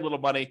with very little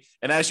money,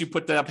 and as you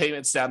put the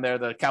payments down there,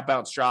 the account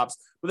balance drops.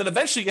 But then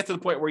eventually you get to the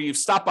point where you've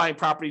stopped buying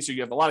properties, or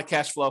you have a lot of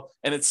cash flow,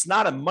 and it's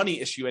not a money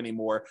issue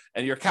anymore,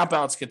 and your account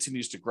balance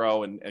continues to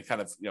grow and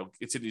kind of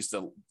continues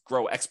to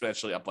grow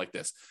exponentially up like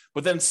this.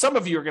 But then some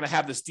of you are going to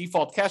have this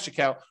default cash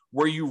account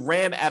where you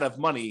ran out of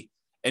money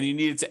and you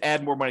needed to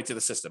add more money to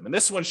the system. And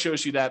this one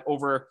shows you that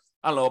over,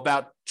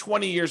 about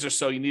 20 years or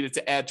so, you needed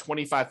to add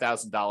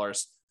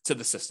 $25,000 to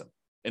the system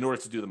in order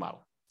to do the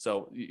model.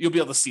 So you'll be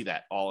able to see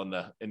that all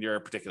in your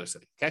particular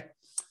city. Okay.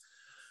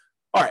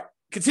 All right.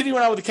 Continuing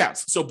on with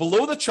accounts. So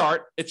below the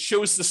chart, it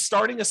shows the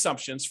starting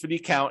assumptions for the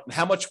account and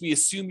how much we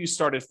assume you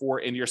started for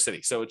in your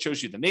city. So it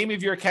shows you the name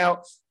of your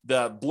account.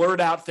 The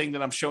blurred out thing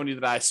that I'm showing you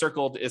that I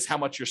circled is how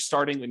much you're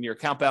starting in your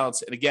account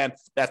balance. And again,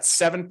 that's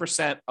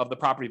 7% of the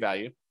property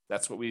value.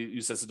 That's what we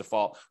use as a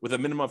default, with a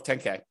minimum of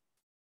 10K.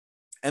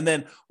 And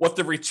then what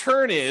the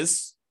return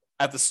is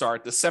at the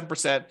start, the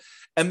 7%.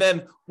 And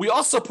then we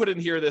also put in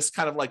here this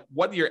kind of like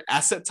what your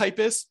asset type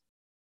is.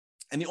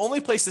 And the only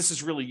place this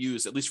is really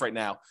used, at least right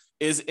now,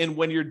 is in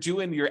when you're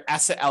doing your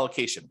asset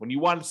allocation. When you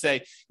want to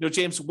say,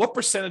 James, what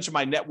percentage of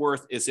my net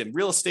worth is in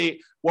real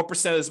estate? What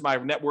percentage of my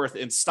net worth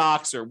in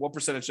stocks? Or what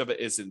percentage of it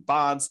is in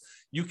bonds?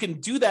 You can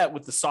do that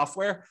with the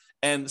software.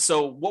 And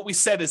so what we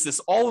said is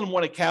this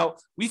all-in-one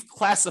account, we've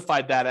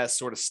classified that as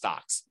sort of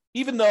stocks.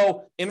 Even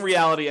though in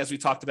reality, as we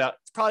talked about,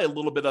 it's probably a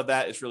little bit of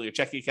that is really your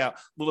checking account, a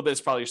little bit is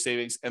probably your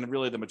savings, and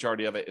really the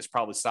majority of it is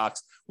probably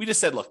stocks. We just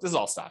said, look, this is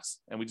all stocks,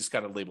 and we just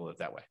kind of label it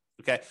that way,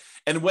 okay?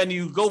 And when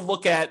you go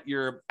look at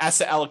your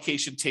asset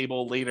allocation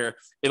table later,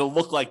 it'll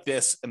look like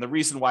this, and the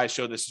reason why I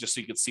show this is just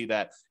so you can see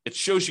that. It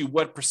shows you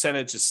what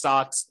percentage is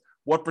stocks,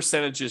 what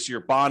percentage is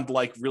your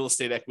bond-like real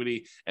estate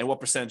equity, and what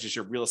percentage is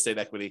your real estate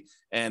equity.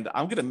 And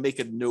I'm going to make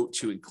a note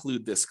to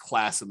include this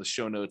class in the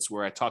show notes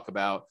where I talk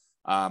about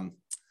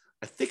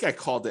I think I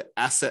called it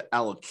asset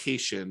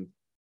allocation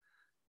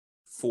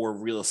for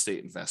real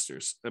estate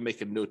investors. I'll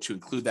make a note to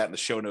include that in the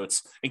show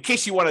notes in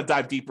case you want to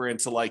dive deeper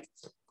into like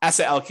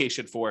asset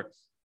allocation for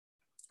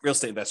real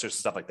estate investors and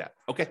stuff like that.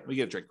 Okay, let me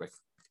get a drink quick.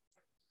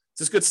 Is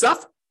this good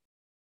stuff?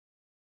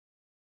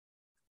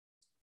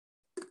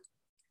 You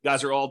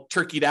guys are all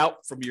turkeyed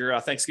out from your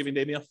Thanksgiving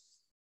Day meal?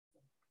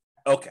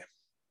 Okay.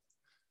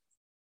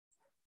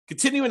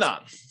 Continuing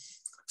on.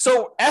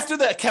 So after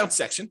the account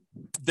section,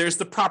 there's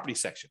the property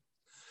section.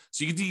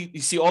 So you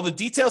see all the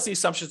details, the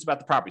assumptions about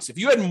the property. So if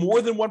you had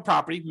more than one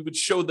property, we would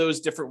show those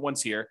different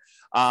ones here.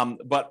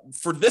 But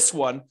for this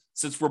one,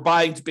 since we're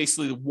buying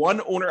basically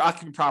one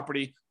owner-occupant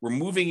property, we're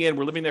moving in,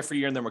 we're living there for a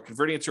year, and then we're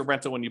converting it to a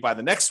rental when you buy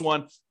the next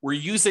one, we're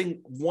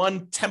using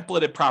one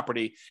templated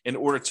property in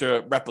order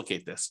to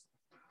replicate this.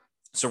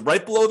 So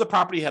right below the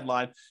property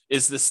headline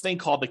is this thing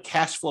called the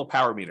cash flow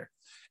power meter.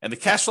 And the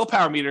cash flow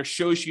power meter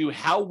shows you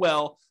how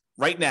well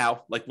right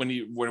now, like when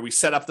we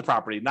set up the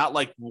property, not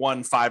like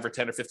 1, 5, or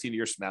 10 or 15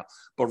 years from now,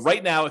 but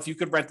right now, if you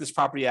could rent this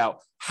property out,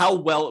 how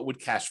well it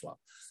would cash flow.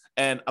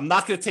 And I'm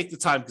not going to take the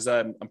time because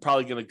I'm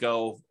probably going to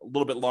go a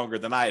little bit longer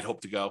than I had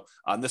hoped to go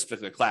on this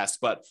particular class.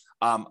 But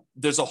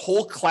there's a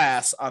whole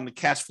class on the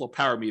cash flow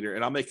power meter,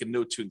 and I'll make a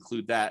note to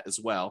include that as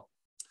well.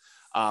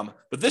 But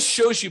this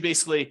shows you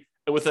basically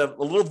with a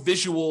little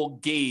visual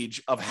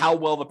gauge of how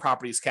well the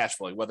property is cash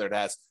flowing, whether it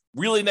has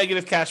really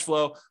negative cash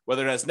flow,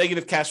 whether it has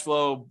negative cash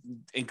flow,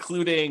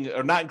 including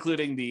or not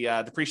including the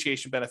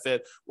depreciation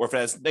benefit, or if it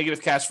has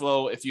negative cash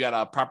flow, if you had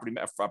a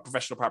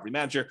professional property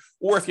manager,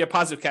 or if you have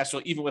positive cash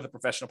flow, even with a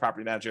professional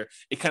property manager.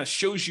 It kind of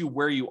shows you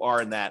where you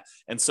are in that.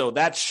 And so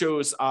that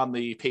shows on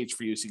the page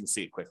for you so you can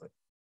see it quickly.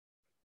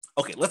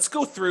 Okay, let's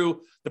go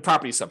through the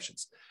property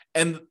assumptions.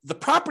 And the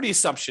property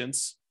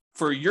assumptions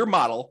for your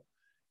model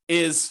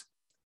is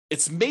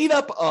it's made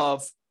up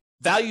of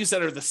values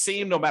that are the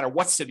same no matter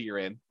what city you're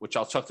in, which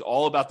I'll talk to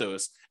all about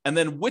those, and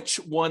then which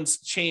ones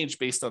change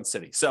based on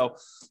city. So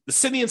the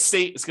city and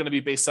state is going to be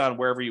based on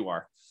wherever you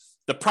are.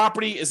 The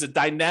property is a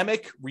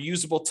dynamic,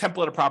 reusable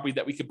template of property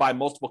that we could buy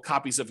multiple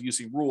copies of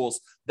using rules.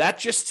 That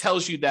just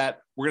tells you that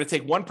we're going to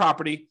take one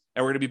property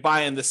and we're going to be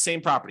buying the same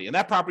property. And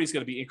that property is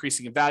going to be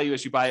increasing in value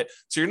as you buy it.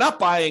 So you're not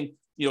buying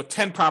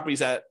 10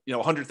 properties at,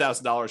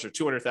 $100,000 or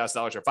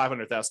 $200,000 or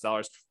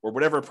 $500,000 or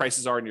whatever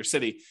prices are in your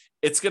city.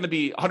 It's going to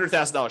be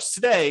 $100,000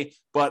 today,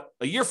 but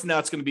a year from now,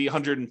 it's going to be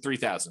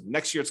 $103,000.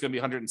 Next year, it's going to be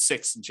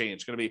 106 and change.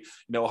 It's going to be,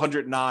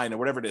 109 or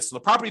whatever it is. So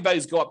the property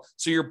values go up.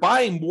 So you're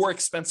buying more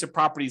expensive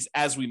properties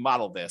as we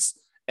model this,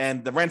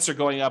 and the rents are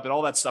going up and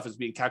all that stuff is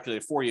being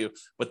calculated for you.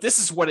 But this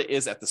is what it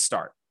is at the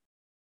start.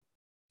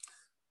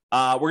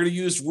 We're going to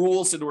use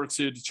rules in order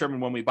to determine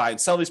when we buy and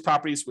sell these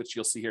properties, which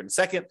you'll see here in a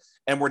second.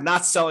 And we're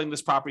not selling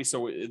this property.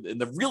 So in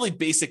the really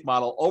basic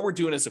model, all we're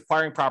doing is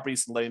acquiring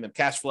properties and letting them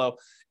cash flow.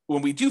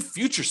 When we do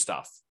future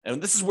stuff,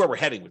 and this is where we're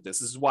heading with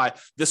this is why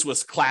this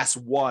was class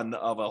one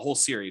of a whole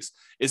series,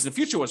 is in the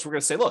future ones, we're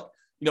going to say, look,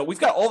 we've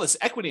got all this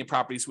equity in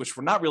properties, which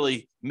we're not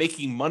really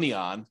making money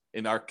on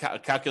in our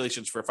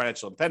calculations for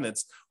financial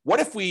independence. What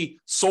if we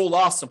sold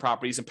off some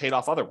properties and paid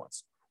off other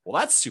ones? Well,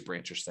 that's super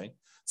interesting.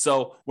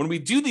 So when we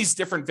do these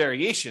different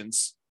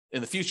variations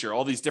in the future,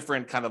 all these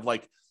different kind of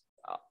like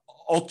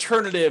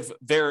alternative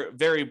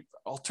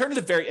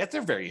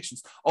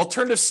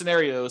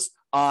scenarios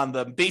on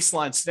the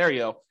baseline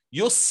scenario,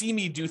 you'll see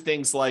me do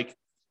things like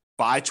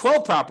buy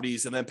 12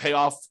 properties and then pay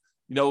off,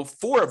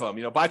 4 of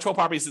them, buy 12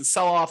 properties and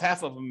sell off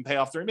half of them and pay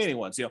off the remaining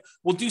ones.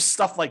 We'll do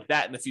stuff like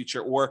that in the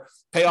future, or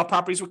pay off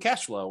properties with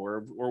cash flow,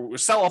 or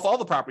sell off all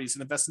the properties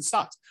and invest in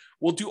stocks.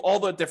 We'll do all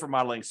the different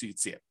modeling so you can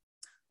see it.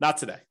 Not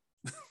today.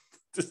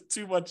 Just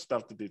too much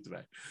stuff to do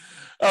today.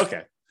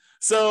 Okay.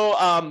 So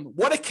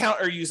what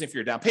account are you using for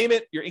your down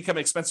payment, your income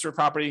and expense for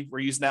property? We're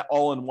using that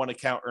all in one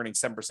account, earning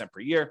 7% per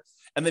year.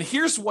 And then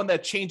here's one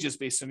that changes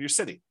based on your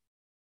city.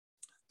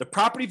 The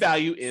property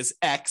value is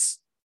X,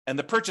 and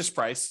the purchase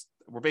price,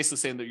 we're basically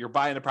saying that you're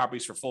buying the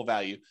properties for full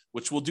value,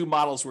 which we'll do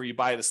models where you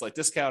buy at a slight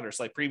discount or a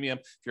slight premium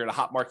if you're in a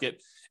hot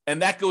market.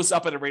 And that goes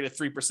up at a rate of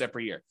 3% per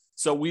year.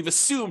 So we've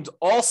assumed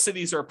all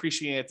cities are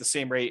appreciating at the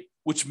same rate,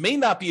 which may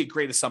not be a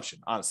great assumption,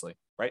 honestly,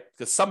 right?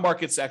 Because some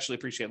markets actually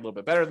appreciate a little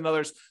bit better than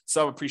others.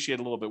 Some appreciate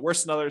a little bit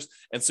worse than others.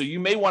 And so you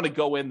may want to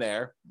go in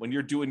there when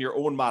you're doing your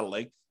own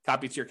modeling,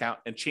 copy it to your account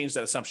and change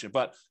that assumption.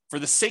 But for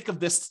the sake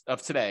of this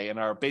of today and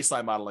our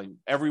baseline modeling,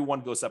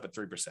 everyone goes up at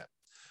 3%.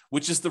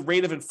 Which is the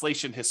rate of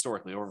inflation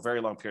historically over a very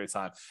long period of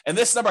time. And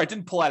this number I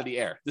didn't pull out of the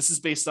air. This is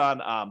based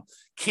on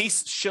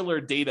Case-Shiller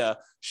data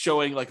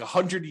showing like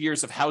 100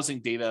 years of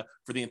housing data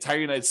for the entire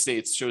United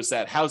States shows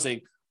that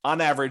housing on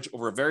average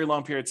over a very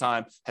long period of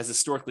time has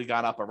historically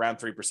gone up around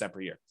 3%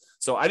 per year.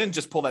 So I didn't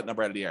just pull that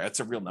number out of the air. That's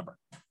a real number.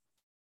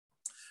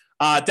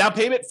 Down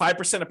payment,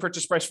 5% of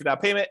purchase price for down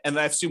payment. And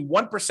then I assume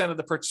 1% of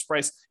the purchase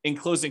price in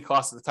closing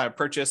costs at the time of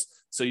purchase.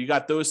 So you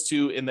got those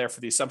two in there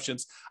for the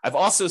assumptions. I've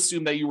also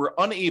assumed that you were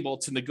unable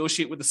to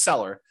negotiate with the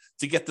seller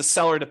to get the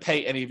seller to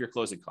pay any of your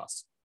closing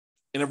costs.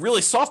 In a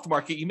really soft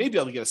market, you may be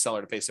able to get a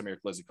seller to pay some of your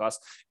closing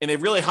costs. In a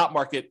really hot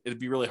market, it'd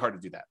be really hard to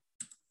do that.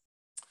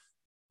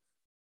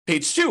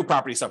 Page 2,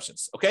 property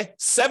assumptions. Okay.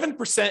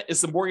 7%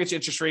 is the mortgage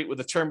interest rate with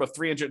a term of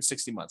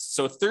 360 months.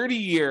 So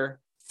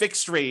 30-year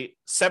fixed rate,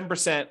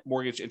 7%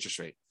 mortgage interest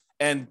rate.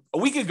 And a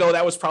week ago,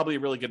 that was probably a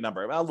really good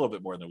number, a little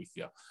bit more than a week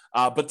ago.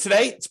 But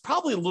today, it's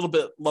probably a little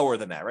bit lower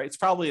than that, right? It's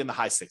probably in the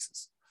high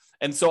 6s.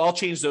 And so I'll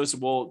change those.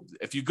 And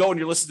if you go and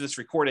you're listening to this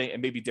recording, it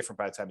may be different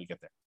by the time you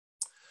get there.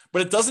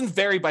 But it doesn't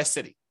vary by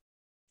city.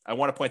 I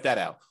want to point that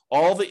out.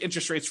 All the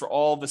interest rates for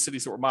all the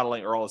cities that we're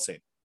modeling are all the same.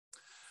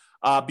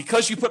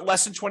 Because you put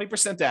less than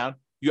 20% down,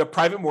 you have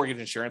private mortgage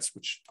insurance,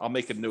 which I'll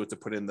make a note to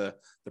put in the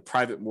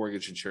private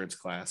mortgage insurance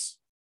class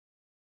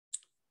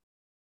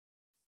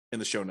in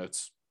the show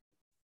notes.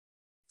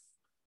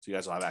 So you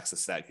guys will have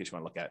access to that in case you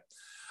want to look at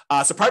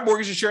it. So private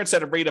mortgage insurance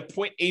at a rate of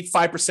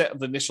 0.85% of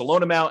the initial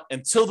loan amount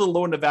until the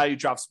loan to value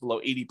drops below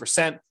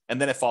 80%, and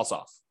then it falls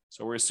off.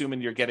 So we're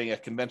assuming you're getting a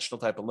conventional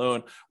type of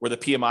loan where the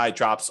PMI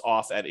drops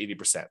off at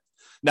 80%.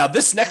 Now,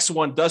 this next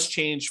one does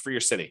change for your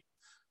city.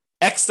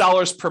 X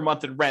dollars per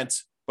month in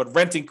rent, but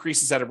rent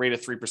increases at a rate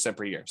of 3%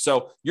 per year.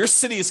 So your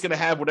city is going to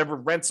have whatever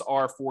rents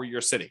are for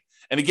your city.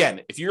 And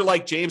again, if you're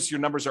like James, your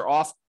numbers are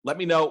off, let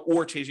me know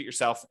or change it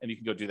yourself and you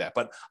can go do that.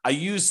 But I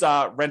use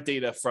rent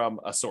data from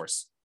a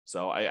source.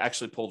 So I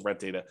actually pulled rent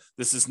data.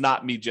 This is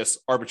not me just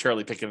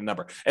arbitrarily picking a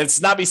number. And it's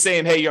not me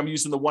saying, hey, I'm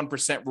using the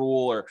 1%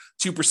 rule or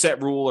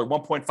 2% rule or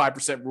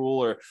 1.5%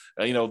 rule or,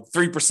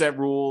 3%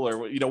 rule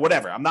or,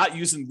 whatever. I'm not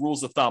using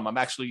rules of thumb. I'm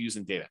actually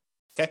using data.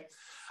 Okay.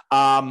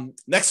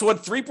 Next one,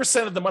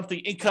 3% of the monthly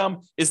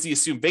income is the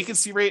assumed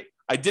vacancy rate.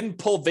 I didn't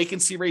pull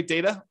vacancy rate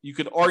data. You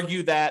could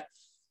argue that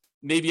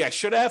maybe I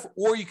should have,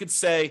 or you could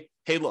say,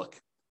 hey, look,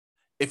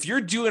 if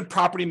you're doing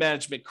property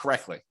management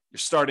correctly, you're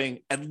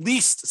starting at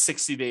least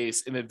 60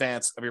 days in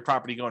advance of your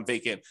property going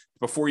vacant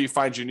before you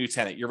find your new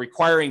tenant. You're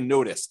requiring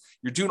notice.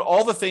 You're doing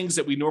all the things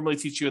that we normally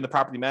teach you in the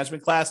property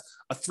management class.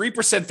 A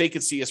 3%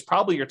 vacancy is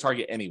probably your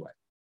target anyway.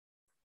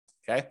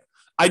 Okay.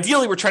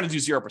 Ideally, we're trying to do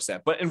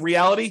 0%, but in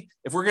reality,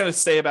 if we're going to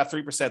stay about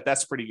 3%,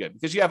 that's pretty good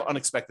because you have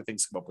unexpected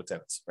things come up with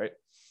tenants, right?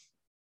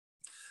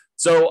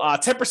 So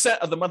 10%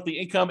 of the monthly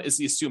income is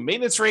the assumed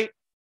maintenance rate.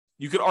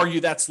 You could argue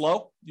that's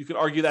low. You could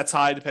argue that's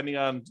high, depending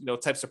on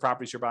types of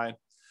properties you're buying.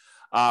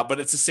 But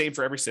it's the same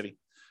for every city.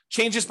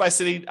 Changes by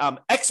city,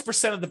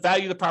 X% of the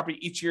value of the property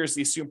each year is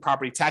the assumed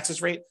property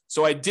taxes rate.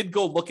 So I did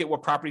go look at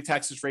what property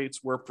taxes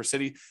rates were per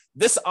city.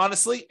 This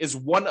honestly is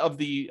one of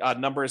the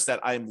numbers that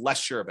I'm less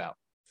sure about.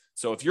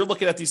 So if you're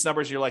looking at these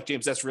numbers, you're like,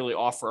 James, that's really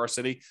off for our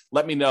city.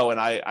 Let me know. And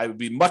I would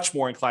be much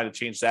more inclined to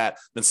change that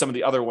than some of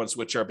the other ones,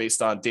 which are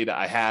based on data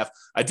I have.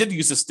 I did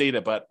use this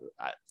data, but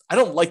I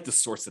don't like the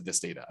source of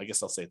this data. I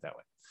guess I'll say it that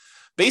way.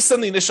 Based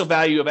on the initial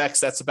value of X,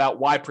 that's about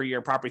Y per year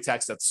in property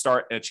tax at the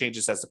start, and it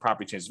changes as the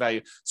property changes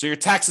value. So your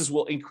taxes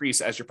will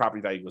increase as your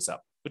property value goes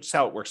up, which is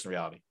how it works in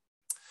reality.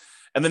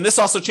 And then this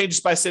also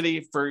changes by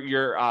city for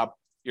your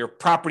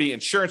property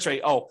insurance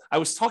rate. Oh, I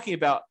was talking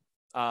about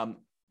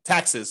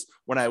taxes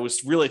when I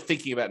was really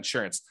thinking about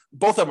insurance.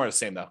 Both of them are the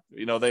same though.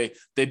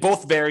 They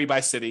both vary by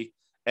city,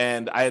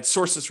 and I had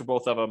sources for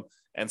both of them.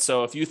 And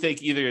so if you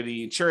think either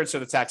the insurance or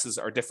the taxes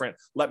are different,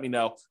 let me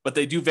know. But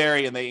they do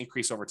vary and they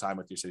increase over time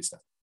with your city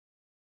stuff.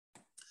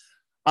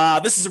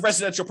 This is a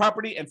residential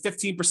property, and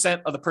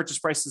 15% of the purchase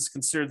price is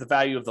considered the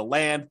value of the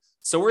land.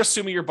 So we're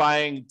assuming you're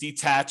buying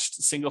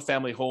detached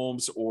single-family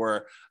homes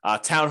or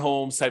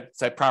townhomes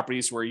type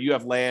properties where you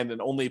have land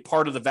and only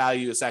part of the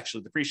value is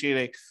actually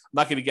depreciating. I'm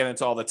not going to get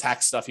into all the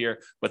tax stuff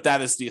here, but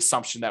that is the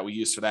assumption that we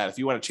use for that. If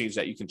you want to change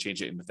that, you can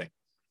change it in the thing.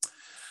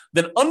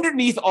 Then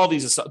underneath all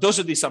these, those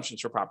are the assumptions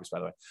for properties, by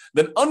the way.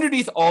 Then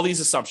underneath all these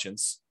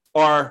assumptions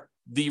are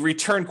the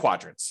return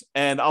quadrants.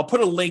 And I'll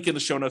put a link in the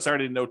show notes. I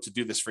already know to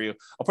do this for you.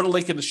 I'll put a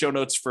link in the show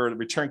notes for the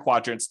return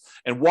quadrants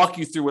and walk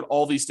you through what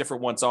all these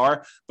different ones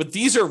are. But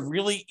these are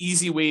really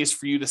easy ways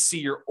for you to see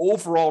your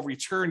overall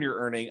return you're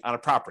earning on a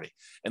property.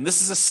 And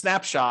this is a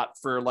snapshot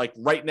for like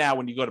right now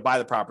when you go to buy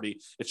the property.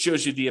 It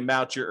shows you the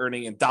amount you're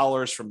earning in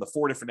dollars from the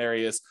 4 different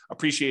areas: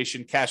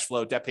 appreciation, cash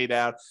flow, debt pay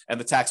down, and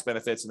the tax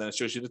benefits. And then it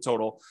shows you the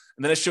total.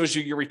 And then it shows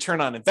you your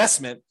return on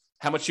investment,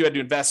 how much you had to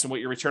invest and what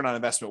your return on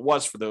investment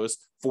was for those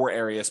 4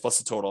 areas plus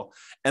the total.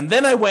 And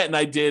then I went and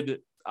I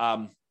did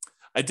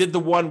the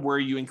one where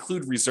you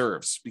include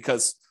reserves,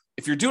 because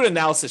if you're doing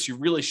analysis, you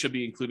really should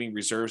be including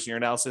reserves in your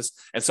analysis.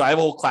 And so I have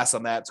a whole class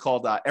on that. It's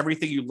called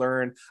Everything You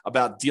Learn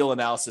About Deal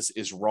Analysis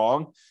is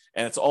Wrong.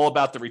 And it's all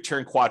about the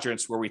return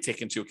quadrants where we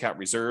take into account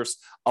reserves.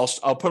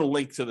 I'll put a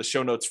link to the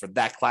show notes for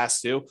that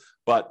class too,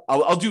 but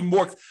I'll do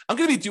more. I'm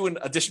going to be doing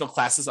additional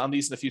classes on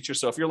these in the future.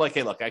 So if you're like,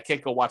 hey, look, I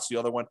can't go watch the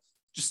other one,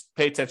 just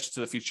pay attention to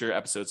the future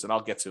episodes and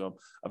I'll get to them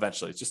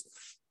eventually. It's just,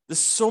 there's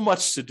so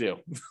much to do,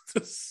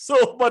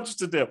 so much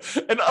to do,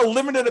 and a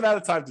limited amount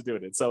of time to do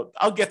it. So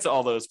I'll get to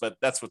all those, but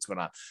that's what's going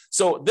on.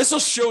 So this will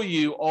show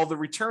you all the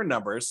return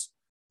numbers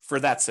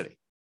for that city,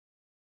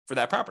 for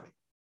that property.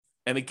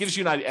 And it gives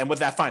you an idea, and with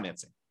that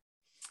financing.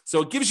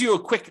 So it gives you a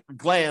quick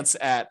glance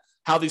at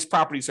how these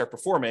properties are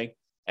performing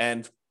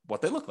and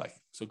what they look like.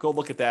 So go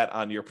look at that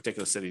on your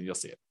particular city and you'll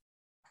see it.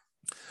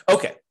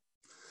 Okay.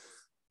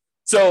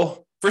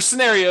 So for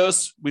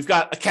scenarios, we've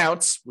got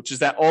accounts, which is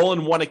that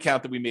all-in-one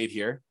account that we made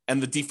here,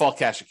 and the default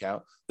cash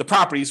account. The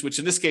properties, which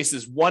in this case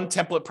is one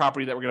template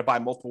property that we're going to buy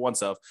multiple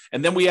ones of.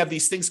 And then we have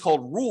these things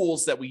called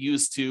rules that we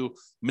use to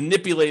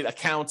manipulate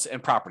accounts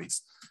and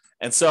properties.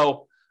 And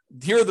so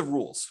here are the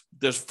rules.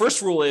 The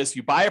first rule is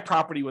you buy a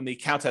property when the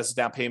account has a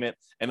down payment,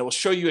 and it will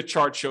show you a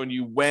chart showing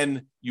you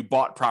when you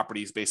bought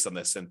properties based on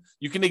this. And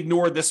you can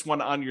ignore this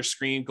one on your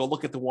screen. Go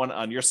look at the one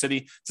on your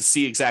city to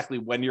see exactly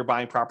when you're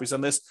buying properties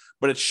on this.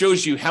 But it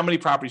shows you how many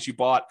properties you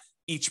bought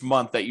each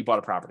month that you bought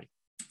a property.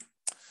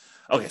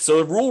 Okay, so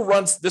the rule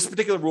runs, this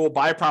particular rule,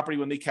 buy a property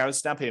when the account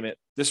is down payment.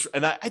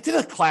 I did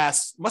a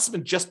class, must have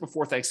been just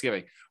before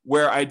Thanksgiving,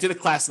 where I did a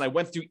class and I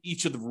went through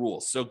each of the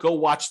rules. So go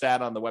watch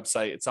that on the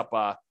website. It's up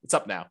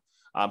now.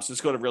 So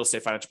just go to Real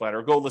Estate Financial Planner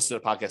or go listen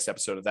to the podcast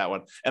episode of that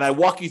one. And I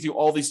walk you through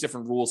all these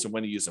different rules and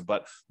when to use them.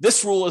 But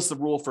this rule is the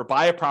rule for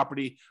buy a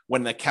property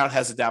when the account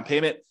has a down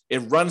payment.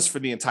 It runs for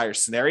the entire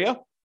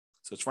scenario.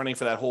 So it's running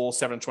for that whole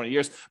 7 to 20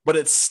 years, but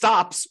it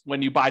stops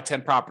when you buy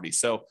 10 properties.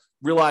 So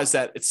realize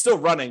that it's still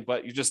running,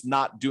 but you're just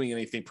not doing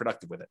anything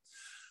productive with it.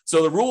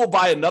 So the rule will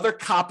buy another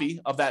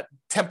copy of that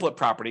template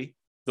property,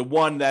 the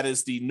one that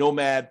is the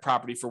Nomad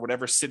property for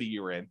whatever city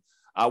you're in,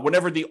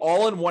 whenever the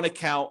all-in-one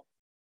account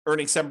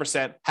earning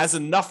 7%, has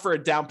enough for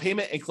a down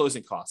payment and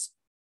closing costs,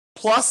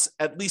 plus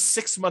at least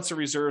 6 months of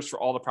reserves for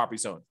all the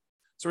properties owned.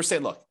 So we're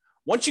saying, look,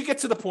 once you get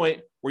to the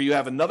point where you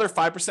have another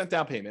 5%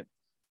 down payment,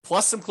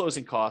 plus some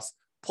closing costs,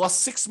 plus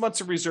 6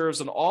 months of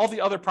reserves on all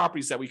the other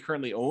properties that we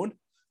currently own,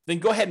 then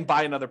go ahead and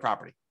buy another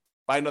property,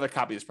 buy another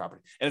copy of this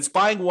property. And it's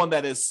buying one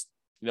that is,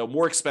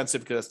 more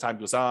expensive because as time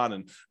goes on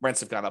and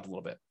rents have gone up a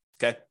little bit.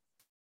 Okay.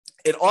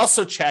 It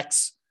also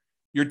checks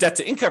your debt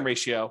to income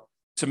ratio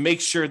to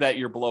make sure that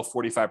you're below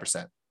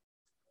 45%.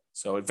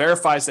 So it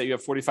verifies that you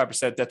have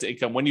 45% debt to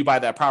income when you buy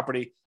that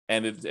property,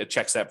 and it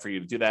checks that for you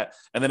to do that.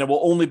 And then it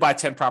will only buy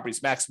 10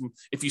 properties maximum.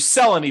 If you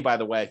sell any, by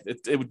the way,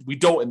 we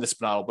don't in this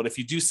model, but if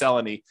you do sell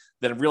any,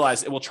 then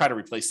realize it will try to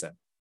replace them.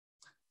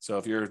 So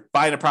if you're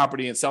buying a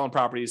property and selling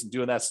properties and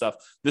doing that stuff,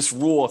 this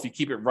rule, if you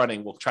keep it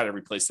running, will try to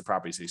replace the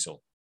properties that you sold.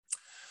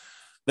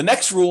 The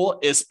next rule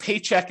is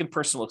paycheck and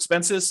personal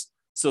expenses.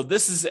 So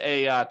this is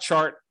a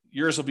chart.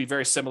 Yours will be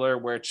very similar,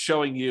 where it's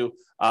showing you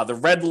the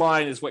red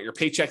line is what your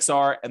paychecks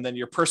are, and then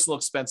your personal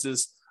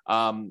expenses,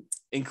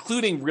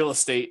 including real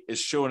estate, is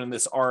shown in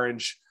this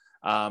orange.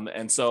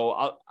 And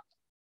so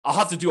I'll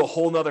have to do a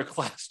whole nother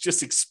class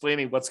just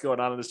explaining what's going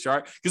on in this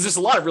chart, because there's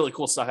a lot of really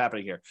cool stuff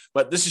happening here.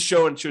 But this is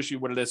shows you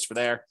what it is for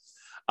there.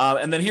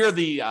 And then here are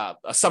the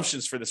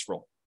assumptions for this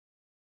rule.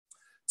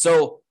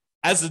 So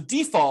as a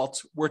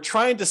default, we're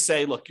trying to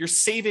say, look, you're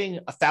saving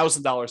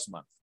 $1,000 a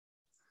month.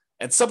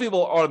 And some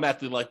people are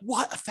automatically like,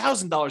 what,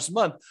 $1,000 a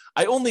month?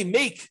 I only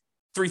make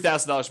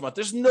 $3,000 a month.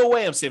 There's no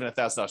way I'm saving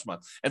 $1,000 a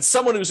month. And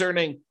someone who's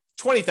earning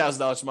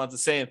 $20,000 a month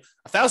is saying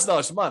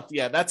 $1,000 a month.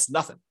 Yeah, that's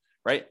nothing,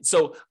 right?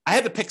 So I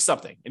had to pick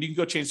something, and you can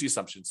go change the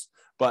assumptions,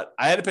 but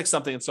I had to pick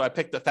something. And so I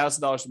picked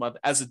 $1,000 a month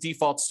as a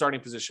default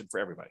starting position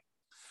for everybody.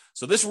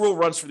 So this rule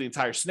runs for the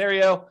entire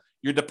scenario.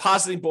 You're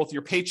depositing both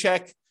your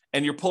paycheck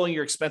and you're pulling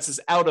your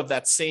expenses out of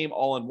that same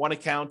all-in-one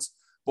account.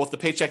 Both the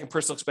paycheck and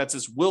personal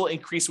expenses will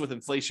increase with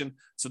inflation.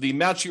 So the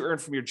amount you earn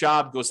from your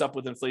job goes up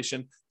with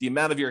inflation. The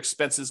amount of your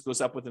expenses goes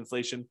up with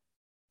inflation.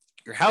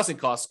 Your housing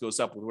costs goes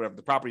up with whatever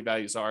the property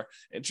values are,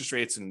 interest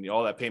rates, and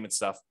all that payment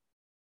stuff.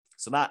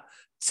 So not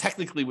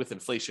technically with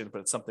inflation,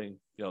 but it's something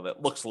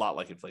that looks a lot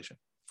like inflation.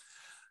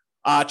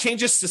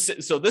 Changes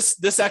to so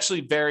this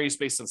actually varies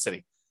based on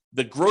city.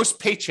 The gross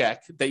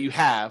paycheck that you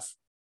have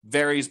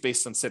varies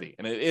based on city.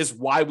 And it is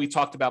why we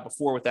talked about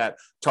before with that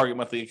target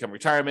monthly income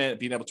retirement,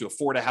 being able to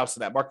afford a house in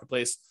that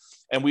marketplace.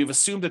 And we've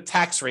assumed a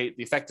tax rate,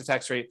 the effective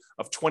tax rate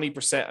of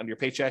 20% on your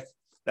paycheck.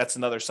 That's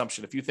another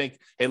assumption. If you think,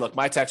 hey, look,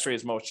 my tax rate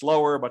is much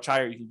lower, much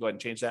higher, you can go ahead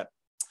and change that.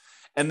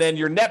 And then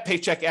your net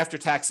paycheck after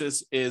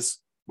taxes is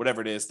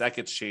whatever it is, that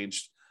gets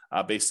changed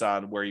based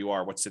on where you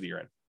are, what city you're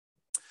in.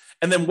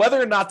 And then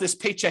whether or not this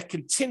paycheck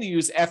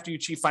continues after you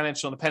achieve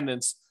financial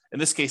independence, in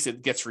this case,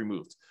 it gets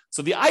removed.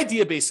 So the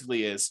idea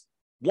basically is,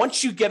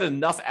 once you get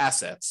enough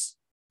assets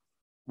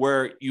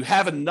where you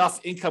have enough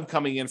income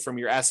coming in from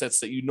your assets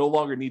that you no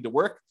longer need to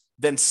work,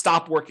 then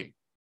stop working.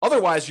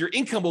 Otherwise, your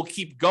income will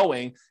keep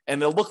going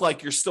and it'll look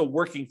like you're still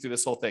working through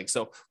this whole thing.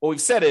 So what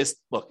we've said is,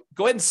 look,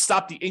 go ahead and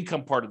stop the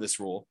income part of this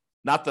rule,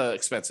 not the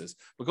expenses,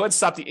 but go ahead and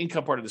stop the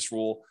income part of this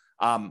rule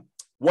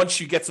once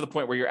you get to the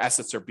point where your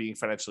assets are being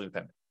financially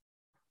independent.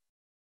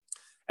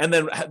 And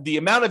then the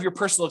amount of your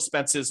personal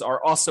expenses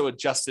are also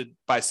adjusted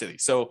by city.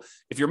 So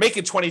if you're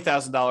making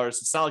 $20,000,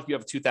 it's not like you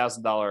have a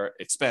 $2,000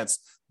 expense.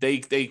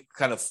 They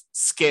kind of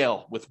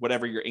scale with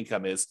whatever your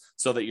income is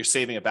so that you're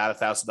saving about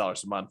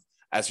 $1,000 a month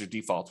as your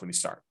default when you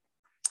start.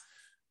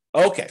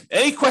 Okay.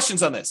 Any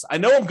questions on this? I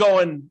know I'm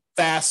going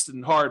fast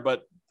and hard,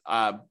 but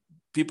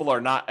people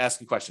are not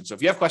asking questions. So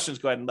if you have questions,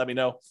 go ahead and let me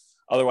know.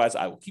 Otherwise,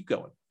 I will keep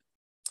going.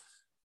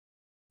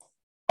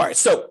 All right,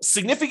 so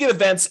significant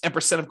events and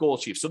percent of goal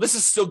achieved. So this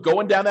is still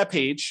going down that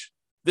page.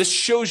 This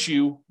shows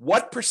you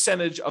what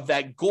percentage of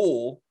that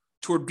goal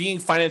toward being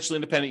financially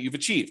independent you've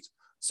achieved.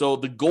 So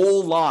the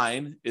goal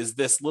line is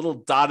this little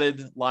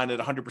dotted line at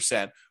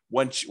 100%.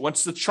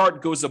 Once the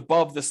chart goes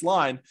above this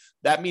line,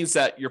 that means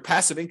that your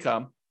passive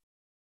income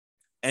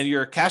and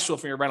your cash flow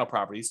from your rental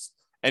properties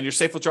and your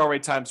safe withdrawal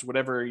rate times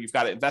whatever you've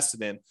got it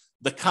invested in,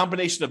 the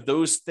combination of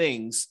those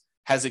things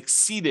has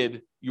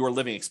exceeded your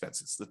living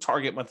expenses, the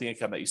target monthly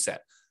income that you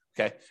set.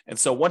 Okay. And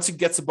so once it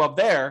gets above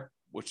there,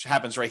 which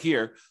happens right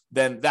here,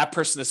 then that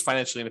person is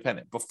financially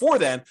independent. Before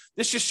then,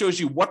 this just shows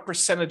you what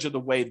percentage of the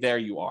way there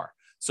you are.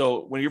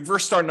 So when you're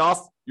first starting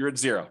off, you're at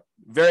zero,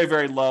 very,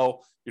 very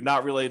low. You're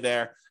not really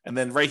there. And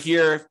then right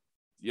here,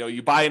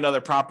 you buy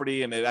another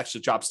property and it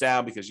actually drops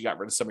down because you got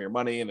rid of some of your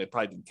money and it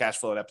probably didn't cash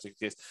flow in that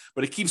particular case,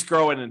 but it keeps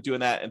growing and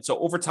doing that. And so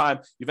over time,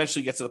 you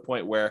eventually get to the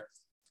point where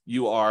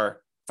you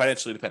are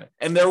financially independent.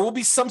 And there will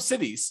be some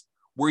cities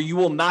where you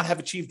will not have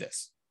achieved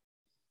this.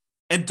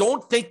 And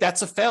don't think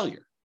that's a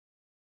failure.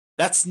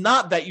 That's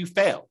not that you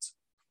failed,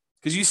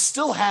 because you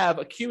still have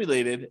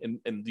accumulated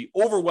in the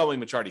overwhelming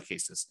majority of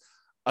cases,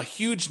 a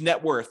huge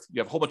net worth.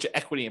 You have a whole bunch of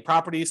equity in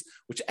properties,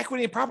 which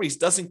equity in properties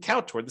doesn't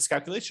count toward this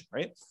calculation,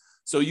 right?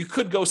 So you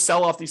could go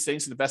sell off these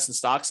things and invest in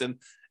stocks. And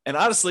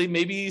honestly,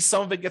 maybe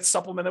some of it gets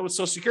supplemented with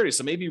Social Security.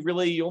 So maybe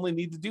really you only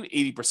need to do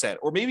 80%,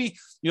 or maybe,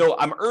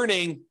 I'm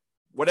earning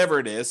whatever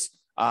it is,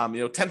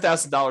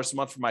 $10,000 a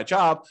month for my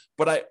job,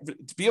 but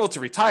to be able to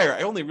retire,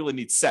 I only really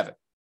need 7.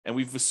 And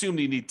we've assumed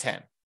you need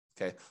 10.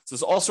 Okay. So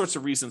there's all sorts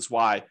of reasons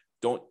why.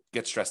 Don't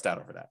get stressed out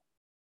over that.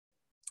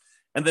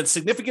 And then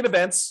significant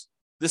events.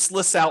 This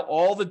lists out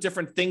all the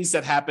different things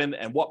that happened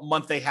and what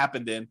month they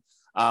happened in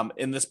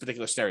this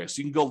particular scenario. So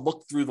you can go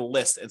look through the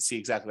list and see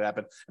exactly what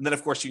happened. And then,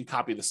 of course, you can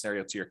copy the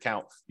scenario to your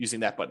account using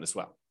that button as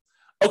well.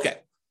 Okay.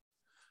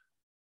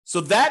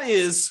 So that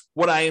is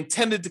what I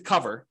intended to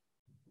cover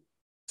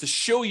to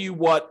show you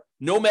what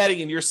nomading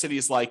in your city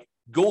is like.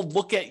 Go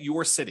look at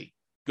your city.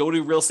 Go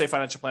to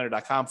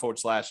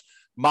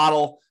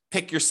realestateFinancialPlanner.com/model.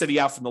 Pick your city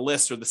out from the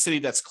list or the city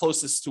that's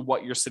closest to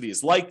what your city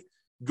is like.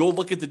 Go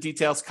look at the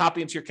details,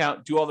 copy into your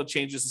account, do all the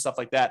changes and stuff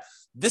like that.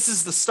 This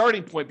is the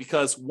starting point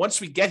because once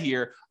we get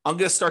here, I'm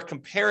going to start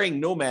comparing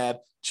Nomad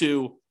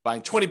to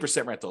buying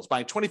 20% rentals,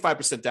 buying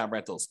 25% down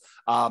rentals,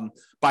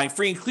 buying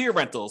free and clear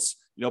rentals,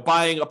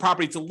 buying a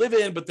property to live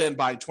in, but then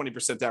buying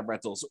 20% down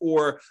rentals,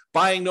 or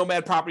buying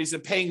Nomad properties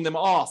and paying them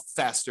off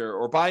faster,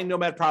 or buying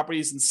Nomad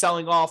properties and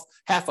selling off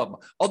half of them.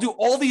 I'll do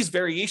all these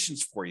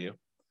variations for you,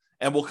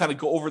 and we'll kind of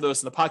go over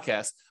those in the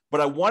podcast. But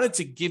I wanted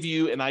to give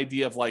you an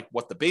idea of like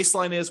what the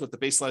baseline is, what the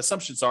baseline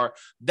assumptions are.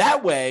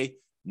 That way,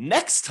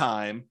 next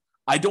time,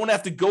 I don't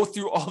have to go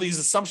through all these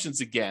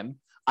assumptions again.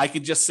 I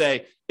can just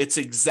say it's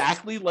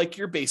exactly like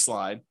your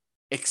baseline,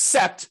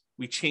 except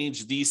we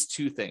change these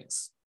 2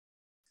 things.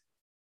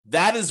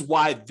 That is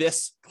why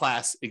this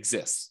class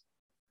exists.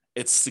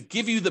 It's to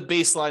give you the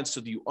baseline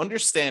so that you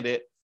understand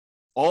it,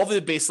 all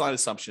the baseline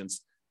assumptions.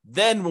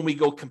 Then when we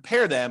go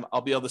compare them, I'll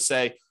be able to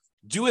say,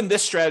 doing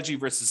this strategy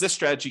versus this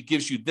strategy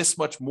gives you this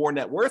much more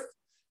net worth.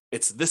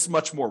 It's this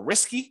much more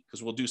risky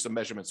because we'll do some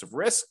measurements of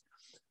risk.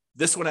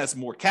 This one has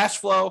more cash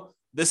flow.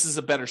 This is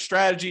a better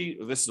strategy.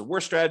 Or this is a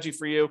worse strategy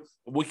for you.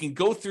 We can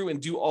go through and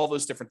do all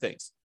those different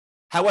things.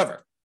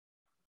 However,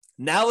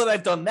 now that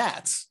I've done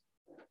that,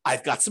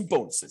 I've got some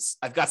bonuses.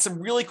 I've got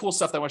some really cool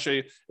stuff that I want to show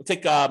you. It'll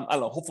take,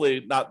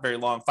 hopefully not very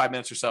long, 5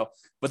 minutes or so.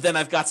 But then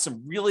I've got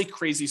some really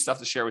crazy stuff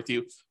to share with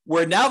you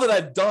where now that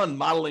I've done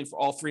modeling for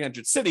all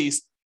 300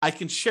 cities, I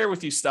can share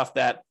with you stuff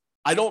that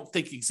I don't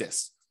think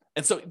exists.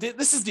 And so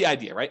this is the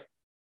idea, right?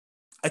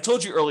 I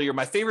told you earlier,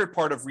 my favorite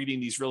part of reading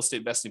these real estate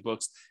investing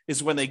books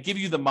is when they give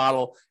you the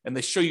model and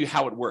they show you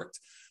how it worked.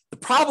 The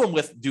problem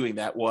with doing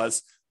that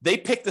was they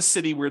picked the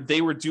city where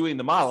they were doing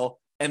the model,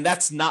 and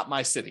that's not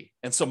my city.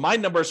 And so my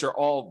numbers are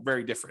all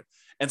very different.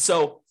 And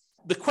so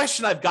the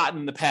question I've gotten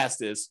in the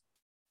past is,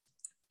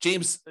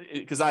 James,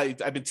 because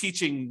I've been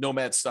teaching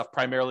Nomad stuff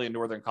primarily in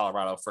Northern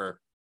Colorado for,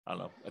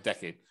 a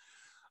decade.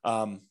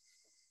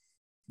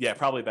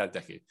 Probably about a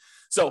decade.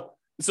 So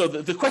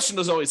the question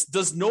is always,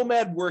 does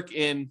Nomad work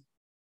in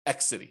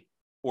X city?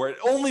 Or it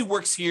only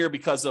works here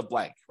because of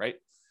blank, right?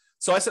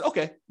 So I said,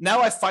 okay,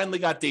 now I finally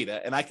got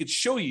data and I could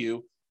show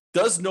you,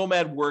 does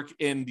Nomad work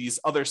in these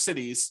other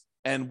cities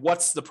and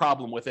what's the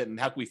problem with it and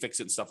how can we fix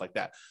it and stuff like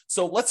that.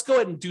 So let's go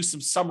ahead and do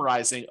some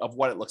summarizing of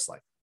what it looks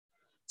like.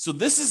 So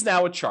this is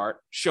now a chart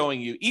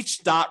showing you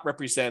each dot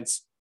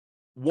represents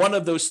one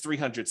of those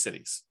 300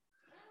 cities.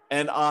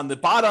 And on the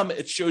bottom,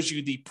 it shows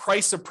you the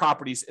price of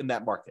properties in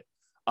that market.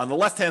 On the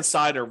left-hand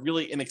side are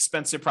really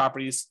inexpensive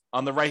properties.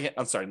 On the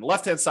the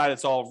left-hand side,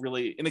 it's all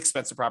really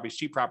inexpensive properties,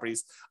 cheap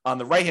properties. On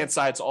the right-hand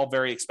side, it's all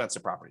very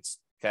expensive properties,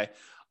 okay?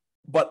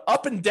 But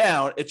up and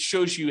down, it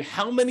shows you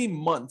how many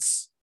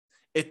months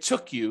it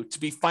took you to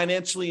be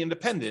financially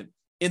independent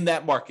in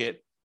that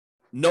market,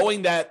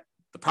 knowing that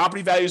the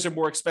property values are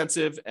more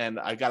expensive and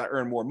I got to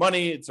earn more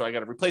money, so I got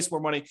to replace more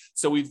money.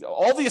 So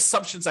all the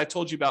assumptions I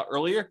told you about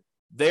earlier,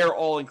 they're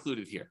all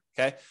included here,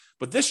 okay?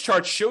 But this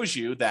chart shows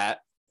you that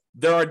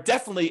there are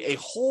definitely a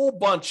whole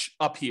bunch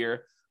up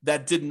here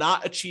that did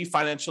not achieve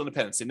financial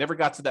independence. They never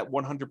got to that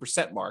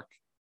 100% mark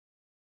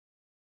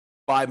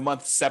by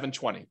month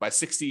 720, by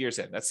 60 years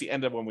in. That's the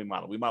end of when we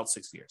modeled. We modeled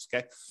 60 years,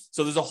 okay?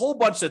 So there's a whole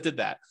bunch that did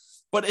that.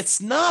 But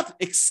it's not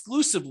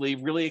exclusively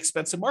really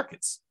expensive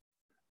markets.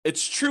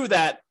 It's true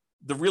that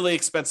the really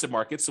expensive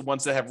markets, the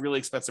ones that have really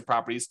expensive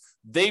properties,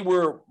 they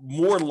were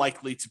more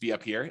likely to be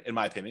up here, in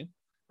my opinion.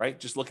 Right?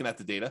 Just looking at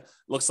the data,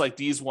 looks like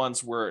these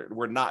ones were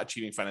not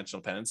achieving financial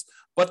independence,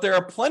 but there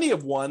are plenty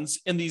of ones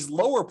in these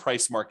lower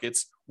price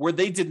markets where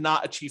they did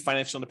not achieve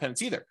financial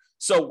independence either.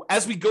 So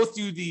as we go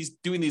through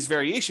doing these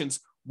variations,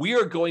 we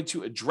are going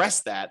to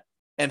address that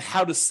and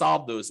how to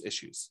solve those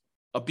issues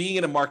of being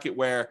in a market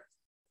where,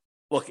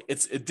 look,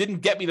 it didn't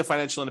get me to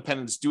financial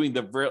independence doing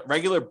the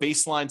regular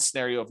baseline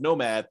scenario of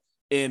Nomad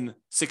in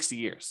 60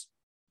 years.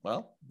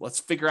 Well,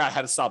 let's figure out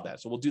how to solve that.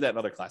 So we'll do that in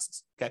other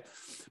classes, okay?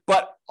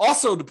 But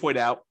also to point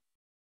out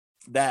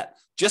that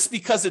just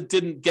because it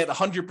didn't get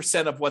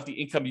 100% of what the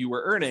income you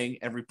were earning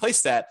and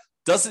replace that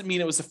doesn't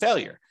mean it was a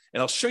failure.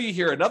 And I'll show you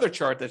here another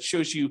chart that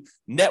shows you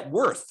net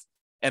worth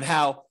and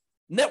how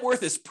net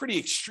worth is pretty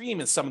extreme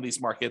in some of these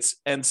markets.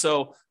 And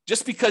so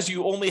just because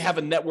you only have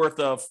a net worth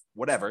of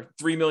whatever,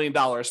 $3 million,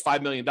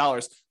 $5 million,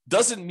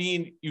 doesn't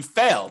mean you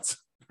failed,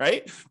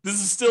 right? This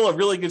is still a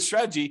really good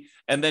strategy.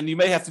 And then you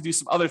may have to do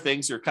some other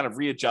things or kind of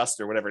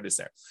readjust or whatever it is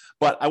there.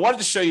 But I wanted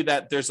to show you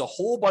that there's a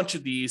whole bunch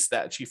of these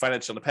that achieve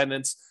financial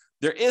independence.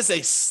 There is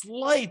a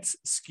slight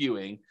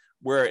skewing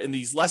where in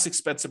these less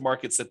expensive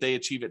markets that they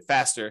achieve it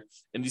faster.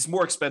 In these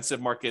more expensive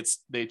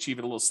markets, they achieve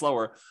it a little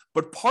slower.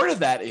 But part of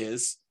that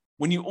is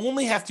when you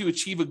only have to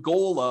achieve a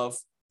goal of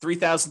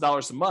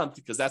 $3,000 a month,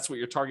 because that's what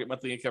your target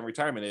monthly income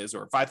retirement is,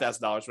 or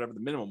 $5,000, whatever the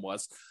minimum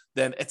was,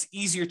 then it's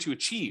easier to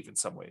achieve in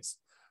some ways.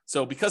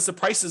 So because the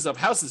prices of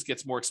houses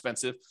gets more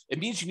expensive, it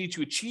means you need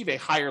to achieve a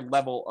higher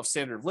level of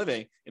standard of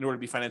living in order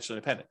to be financially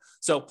independent.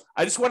 So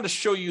I just wanted to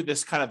show you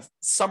this kind of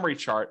summary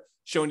chart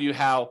showing you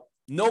how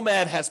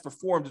Nomad has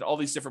performed in all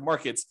these different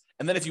markets.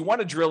 And then if you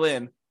want to drill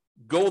in,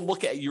 go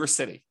look at your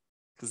city,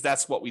 because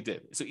that's what we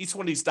did. So each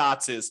one of these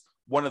dots is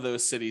one of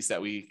those cities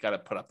that we got to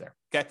put up there.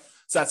 Okay,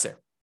 so that's there.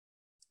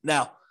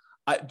 Now,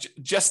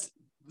 just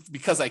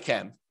because I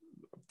can,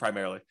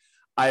 primarily,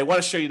 I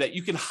want to show you that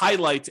you can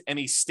highlight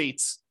any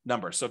state's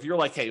number. So if you're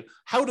like, hey,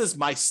 how does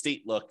my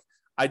state look?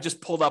 I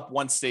just pulled up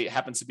one state, it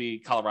happens to be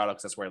Colorado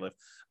because that's where I live.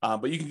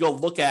 But you can go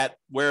look at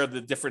where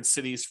the different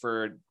cities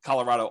for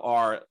Colorado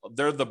are.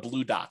 They're the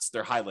blue dots.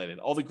 They're highlighted.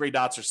 All the gray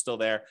dots are still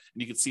there,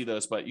 and you can see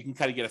those, but you can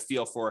kind of get a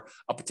feel for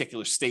a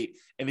particular state.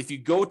 And if you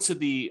go to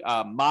the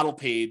model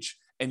page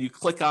and you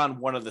click on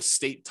one of the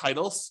state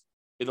titles,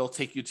 it'll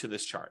take you to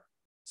this chart.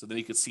 So then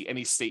you can see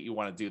any state you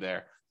want to do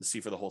there to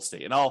see for the whole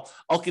state. And I'll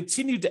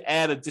continue to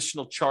add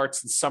additional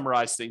charts and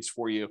summarize things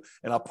for you,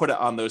 and I'll put it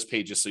on those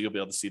pages so you'll be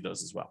able to see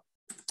those as well.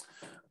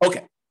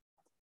 Okay,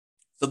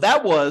 so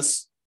that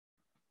was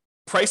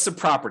price of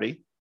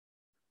property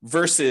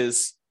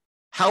versus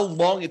how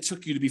long it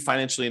took you to be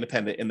financially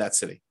independent in that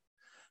city.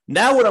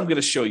 Now what I'm going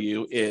to show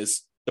you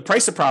is the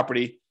price of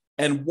property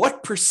and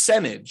what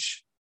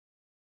percentage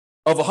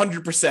of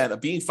 100% of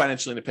being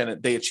financially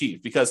independent they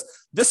achieved. Because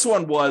this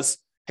one was,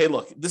 hey,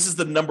 look, this is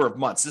the number of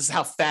months. This is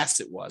how fast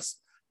it was.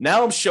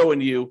 Now I'm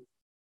showing you,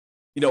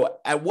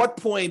 at what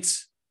point,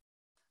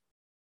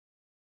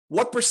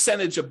 what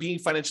percentage of being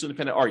financially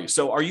independent are you?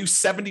 So are you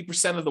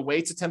 70% of the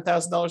way to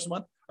 $10,000 a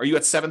month? Are you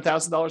at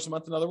 $7,000 a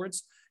month, in other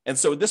words? And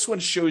so this one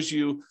shows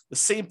you the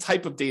same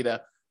type of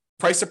data,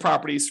 price of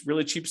properties,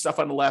 really cheap stuff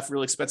on the left,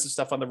 really expensive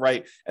stuff on the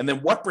right, and then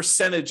what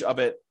percentage of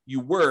it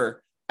you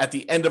were at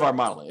the end of our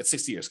modeling at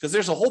 60 years. Because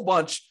there's a whole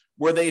bunch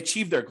where they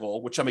achieved their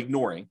goal, which I'm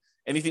ignoring.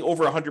 Anything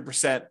over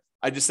 100%,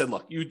 I just said,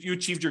 look, you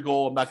achieved your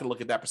goal. I'm not going to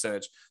look at that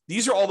percentage.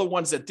 These are all the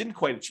ones that didn't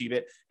quite achieve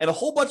it. And a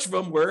whole bunch of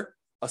them were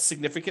a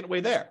significant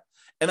way there.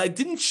 And I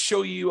didn't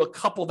show you a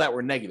couple that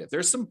were negative.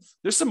 There's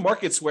some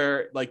markets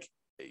where, like,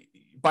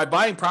 by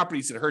buying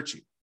properties, it hurts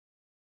you,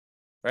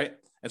 right?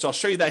 And so I'll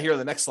show you that here on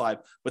the next slide.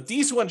 But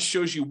these ones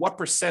shows you what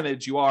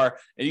percentage you are,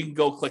 and you can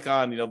go click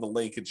on the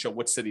link and show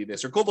what city it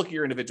is, or go look at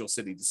your individual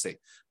city to see.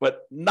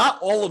 But not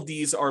all of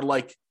these are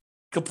like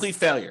complete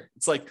failure.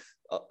 It's like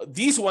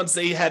these ones,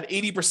 they had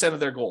 80% of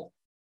their goal.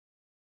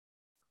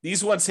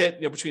 These ones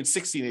hit between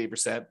 60 and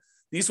 80%.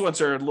 These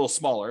ones are a little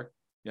smaller,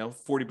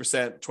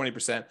 40%,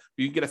 20%, but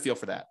you can get a feel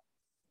for that.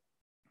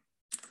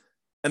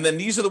 And then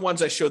these are the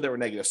ones I showed that were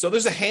negative. So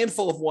there's a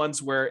handful of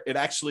ones where it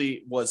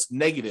actually was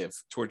negative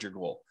towards your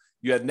goal.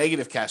 You had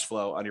negative cash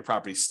flow on your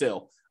property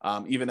still,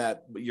 even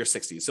at year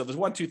 60. So there's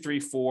 1, 2, 3,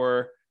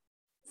 4,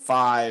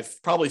 5,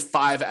 probably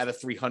 5 out of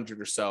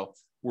 300 or so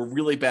were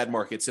really bad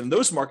markets. And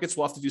those markets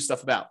we'll have to do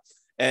stuff about.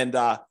 And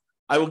I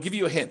will give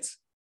you a hint.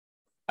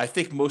 I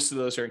think most of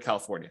those are in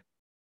California.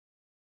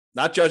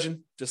 Not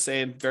judging, just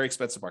saying very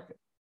expensive market.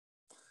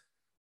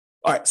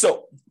 All right,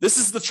 so this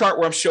is the chart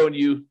where I'm showing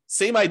you,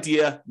 same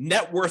idea,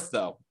 net worth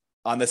though,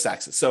 on this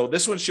axis. So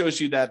this one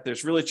shows you that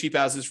there's really cheap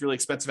houses, really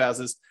expensive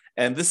houses,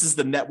 and this is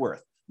the net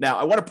worth. Now,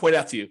 I want to point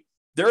out to you,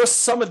 there are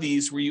some of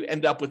these where you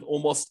end up with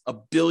almost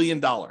 $1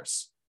 billion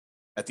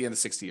at the end of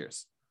 60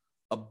 years.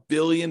 $1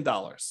 billion.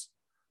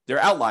 They're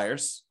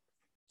outliers.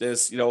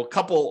 There's, a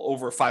couple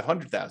over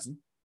 500,000.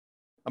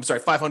 I'm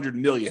sorry, 500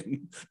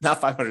 million, not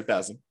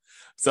 500,000.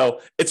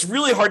 So it's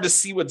really hard to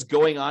see what's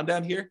going on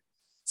down here.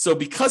 So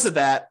because of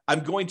that, I'm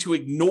going to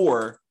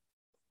ignore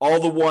all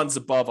the ones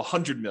above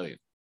 100 million.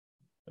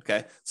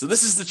 Okay. So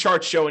this is the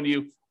chart showing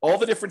you all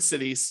the different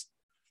cities,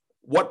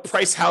 what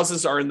price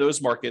houses are in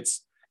those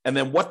markets, and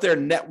then what their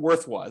net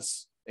worth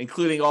was,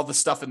 including all the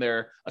stuff in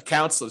their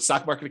accounts, so the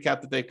stock market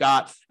account that they've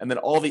got, and then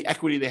all the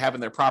equity they have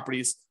in their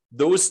properties.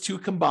 Those two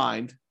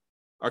combined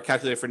are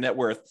calculated for net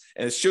worth,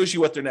 and it shows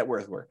you what their net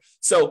worth were.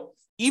 So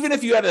even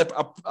if you had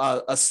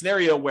a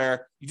scenario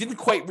where you didn't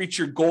quite reach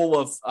your goal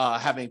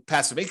of having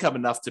passive income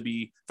enough to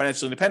be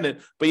financially independent,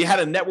 but you had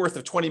a net worth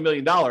of $20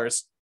 million,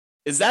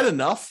 is that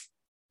enough?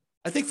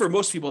 I think for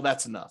most people,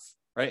 that's enough,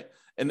 right?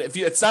 And if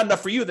it's not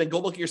enough for you, then go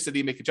look at your city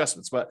and make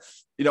adjustments. But,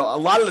 a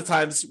lot of the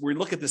times we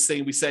look at this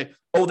thing, we say,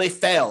 oh, they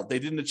failed. They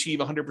didn't achieve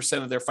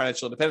 100% of their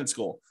financial independence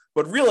goal.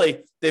 But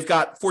really, they've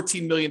got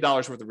 $14 million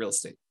worth of real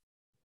estate.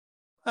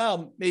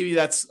 Well, maybe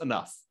that's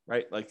enough,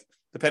 right? Like,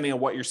 depending on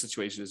what your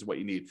situation is and what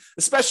you need,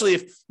 especially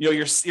if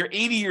you're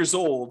 80 years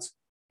old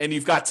and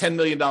you've got $10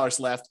 million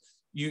left.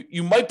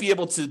 you might be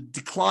able to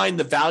decline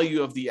the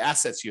value of the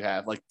assets you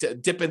have, like to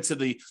dip into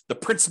the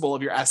principal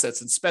of your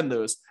assets and spend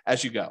those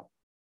as you go.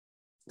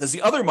 Because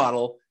the other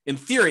model, in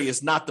theory,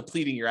 is not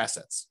depleting your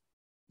assets,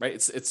 right?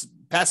 It's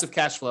passive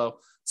cash flow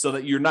so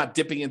that you're not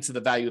dipping into the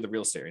value of the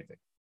real estate or anything.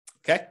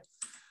 Okay.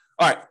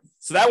 All right.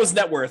 So that was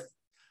net worth.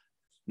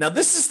 Now,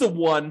 this is the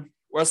one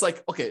where I was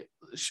like, okay,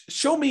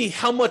 show me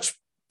how much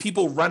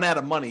people run out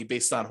of money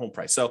based on home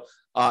price. So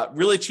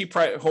really cheap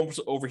homes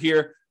over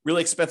here,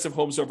 really expensive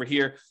homes over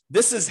here.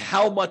 This is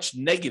how much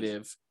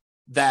negative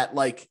that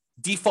like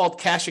default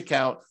cash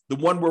account, the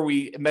one where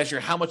we measure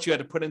how much you had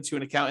to put into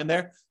an account in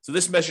there. So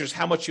this measures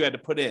how much you had to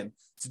put in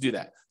to do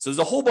that. So there's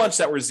a whole bunch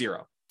that were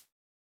zero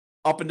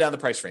up and down the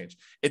price range.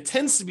 It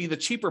tends to be the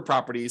cheaper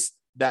properties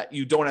that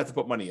you don't have to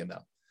put money in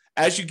though.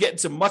 As you get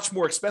into much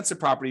more expensive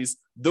properties,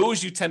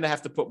 those you tend to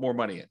have to put more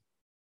money in.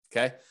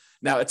 Okay.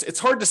 Now it's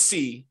hard to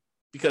see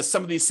because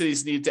some of these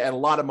cities need to add a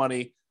lot of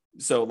money.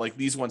 So like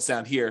these ones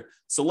down here.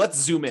 So let's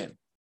zoom in.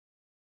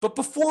 But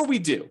before we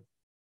do,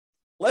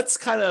 let's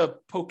kind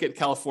of poke at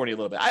California a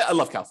little bit. I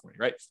love California,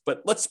 right?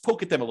 But let's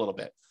poke at them a little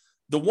bit.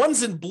 The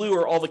ones in blue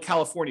are all the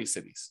California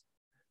cities.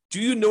 Do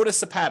you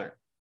notice a pattern?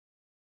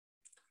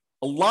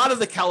 A lot of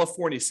the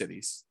California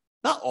cities,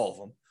 not all of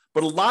them,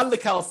 but a lot of the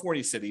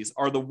California cities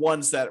are the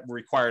ones that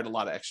required a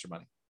lot of extra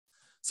money.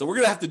 So we're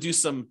going to have to do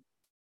some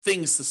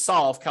things to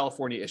solve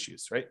California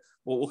issues, right?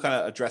 We'll kind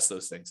of address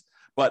those things.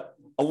 But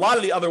a lot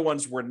of the other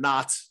ones were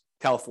not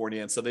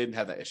California, and so they didn't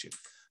have that issue.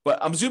 But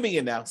I'm zooming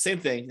in now, same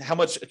thing, how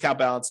much account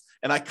balance,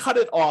 and I cut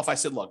it off. I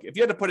said, look, if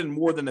you had to put in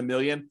more than $1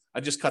 million, I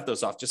just cut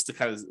those off just to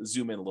kind of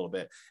zoom in a little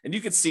bit. And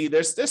you can see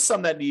there's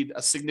some that need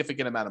a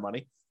significant amount of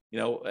money,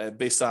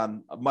 based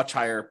on much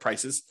higher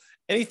prices.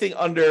 Anything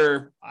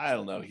under, I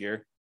don't know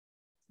here,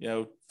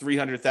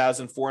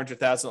 300,000,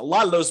 400,000, a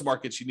lot of those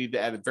markets you need to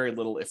add very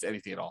little, if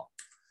anything at all.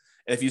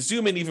 And if you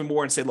zoom in even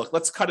more and say, look,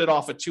 let's cut it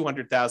off at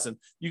 200,000,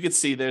 you can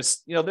see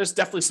there's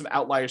definitely some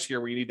outliers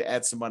here where you need to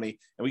add some money.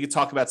 And we can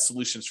talk about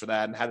solutions for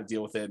that and how to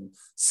deal with it and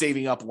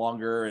saving up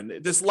longer.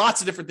 And there's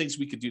lots of different things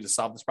we could do to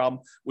solve this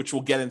problem, which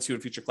we'll get into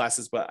in future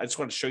classes. But I just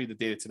want to show you the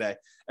data today.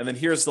 And then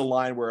here's the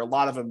line where a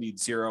lot of them need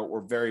zero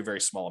or very, very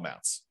small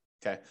amounts.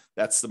 Okay.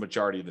 That's the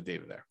majority of the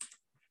data there.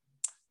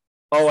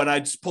 Oh, and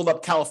I just pulled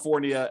up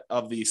California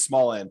of the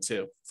small end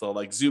too. So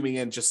like zooming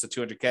in just to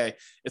 200K,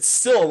 it's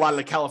still a lot of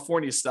the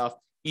California stuff,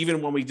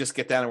 even when we just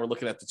get down and we're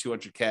looking at the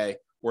 200K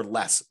or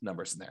less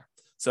numbers in there.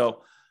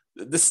 So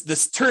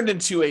this turned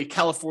into a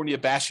California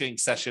bashing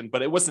session,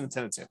 but it wasn't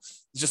intended to.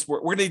 It's just we're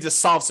going to need to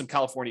solve some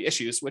California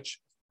issues, which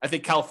I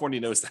think California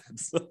knows that.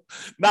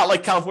 Not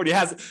like California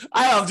has.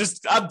 I'm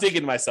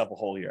digging myself a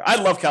hole here. I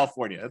love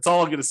California. That's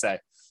all I'm going to say.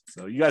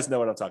 So you guys know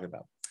what I'm talking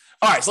about.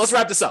 All right, so let's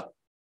wrap this up.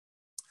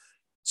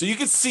 So you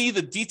can see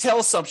the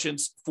detailed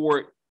assumptions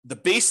for the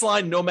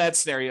baseline Nomad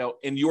scenario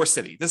in your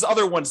city. There's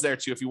other ones there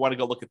too. If you want to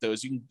go look at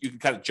those, you can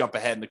kind of jump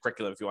ahead in the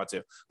curriculum if you want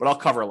to, but I'll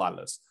cover a lot of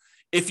those.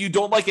 If you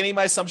don't like any of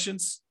my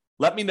assumptions,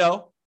 let me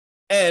know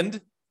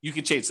and you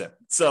can change them.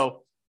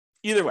 So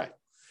either way.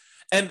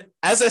 And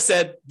as I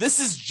said, this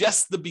is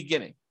just the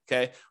beginning.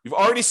 Okay. We've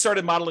already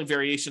started modeling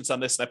variations on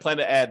this, and I plan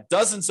to add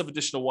dozens of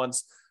additional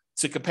ones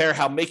to compare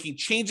how making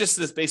changes to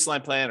this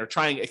baseline plan or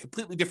trying a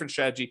completely different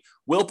strategy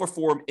will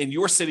perform in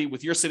your city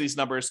with your city's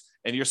numbers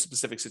and your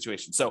specific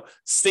situation. So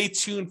stay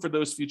tuned for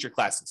those future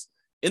classes.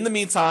 In the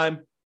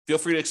meantime, feel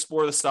free to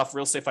explore the stuff,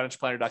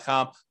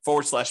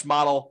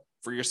 realestatefinancialplanner.com/model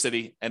for your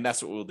city. And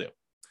that's what we'll do.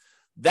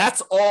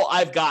 That's all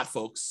I've got,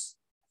 folks.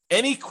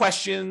 Any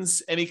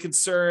questions, any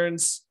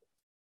concerns?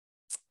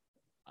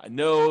 I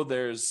know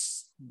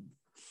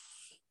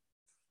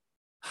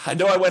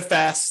I went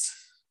fast.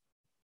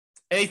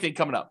 Anything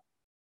coming up?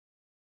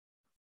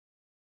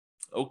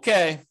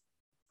 Okay.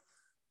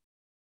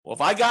 Well,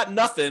 if I got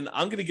nothing,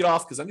 I'm going to get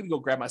off because I'm going to go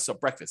grab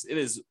myself breakfast.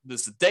 This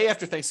is the day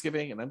after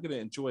Thanksgiving, and I'm going to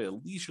enjoy a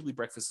leisurely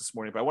breakfast this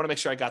morning. But I want to make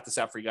sure I got this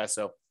out for you guys.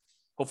 So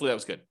hopefully that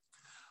was good.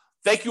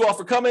 Thank you all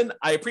for coming.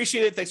 I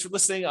appreciate it. Thanks for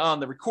listening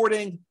on the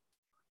recording.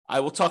 I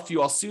will talk to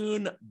you all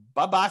soon.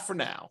 Bye-bye for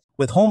now.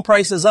 With home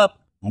prices up,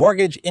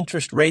 mortgage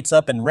interest rates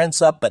up, and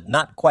rents up, but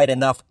not quite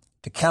enough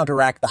to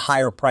counteract the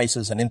higher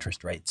prices and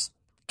interest rates,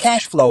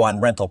 cash flow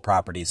on rental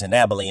properties in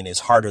Abilene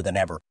is harder than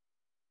ever.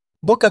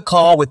 Book a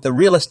call with the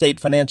Real Estate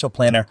Financial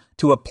Planner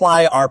to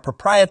apply our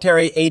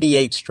proprietary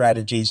 88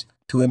 strategies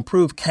to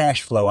improve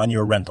cash flow on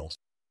your rentals.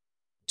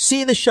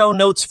 See the show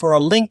notes for a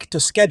link to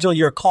schedule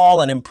your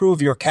call and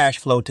improve your cash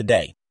flow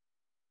today.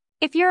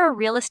 If you're a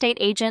real estate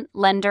agent,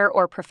 lender,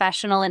 or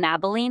professional in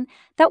Abilene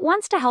that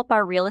wants to help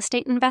our real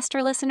estate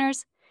investor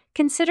listeners,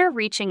 consider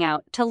reaching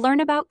out to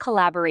learn about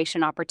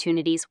collaboration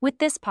opportunities with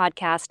this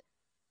podcast.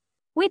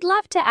 We'd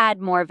love to add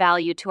more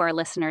value to our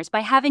listeners by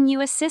having you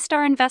assist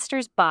our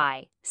investors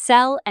buy,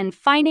 sell, and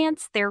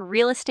finance their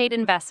real estate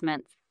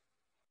investments.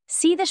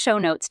 See the show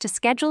notes to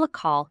schedule a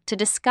call to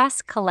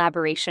discuss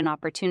collaboration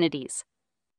opportunities.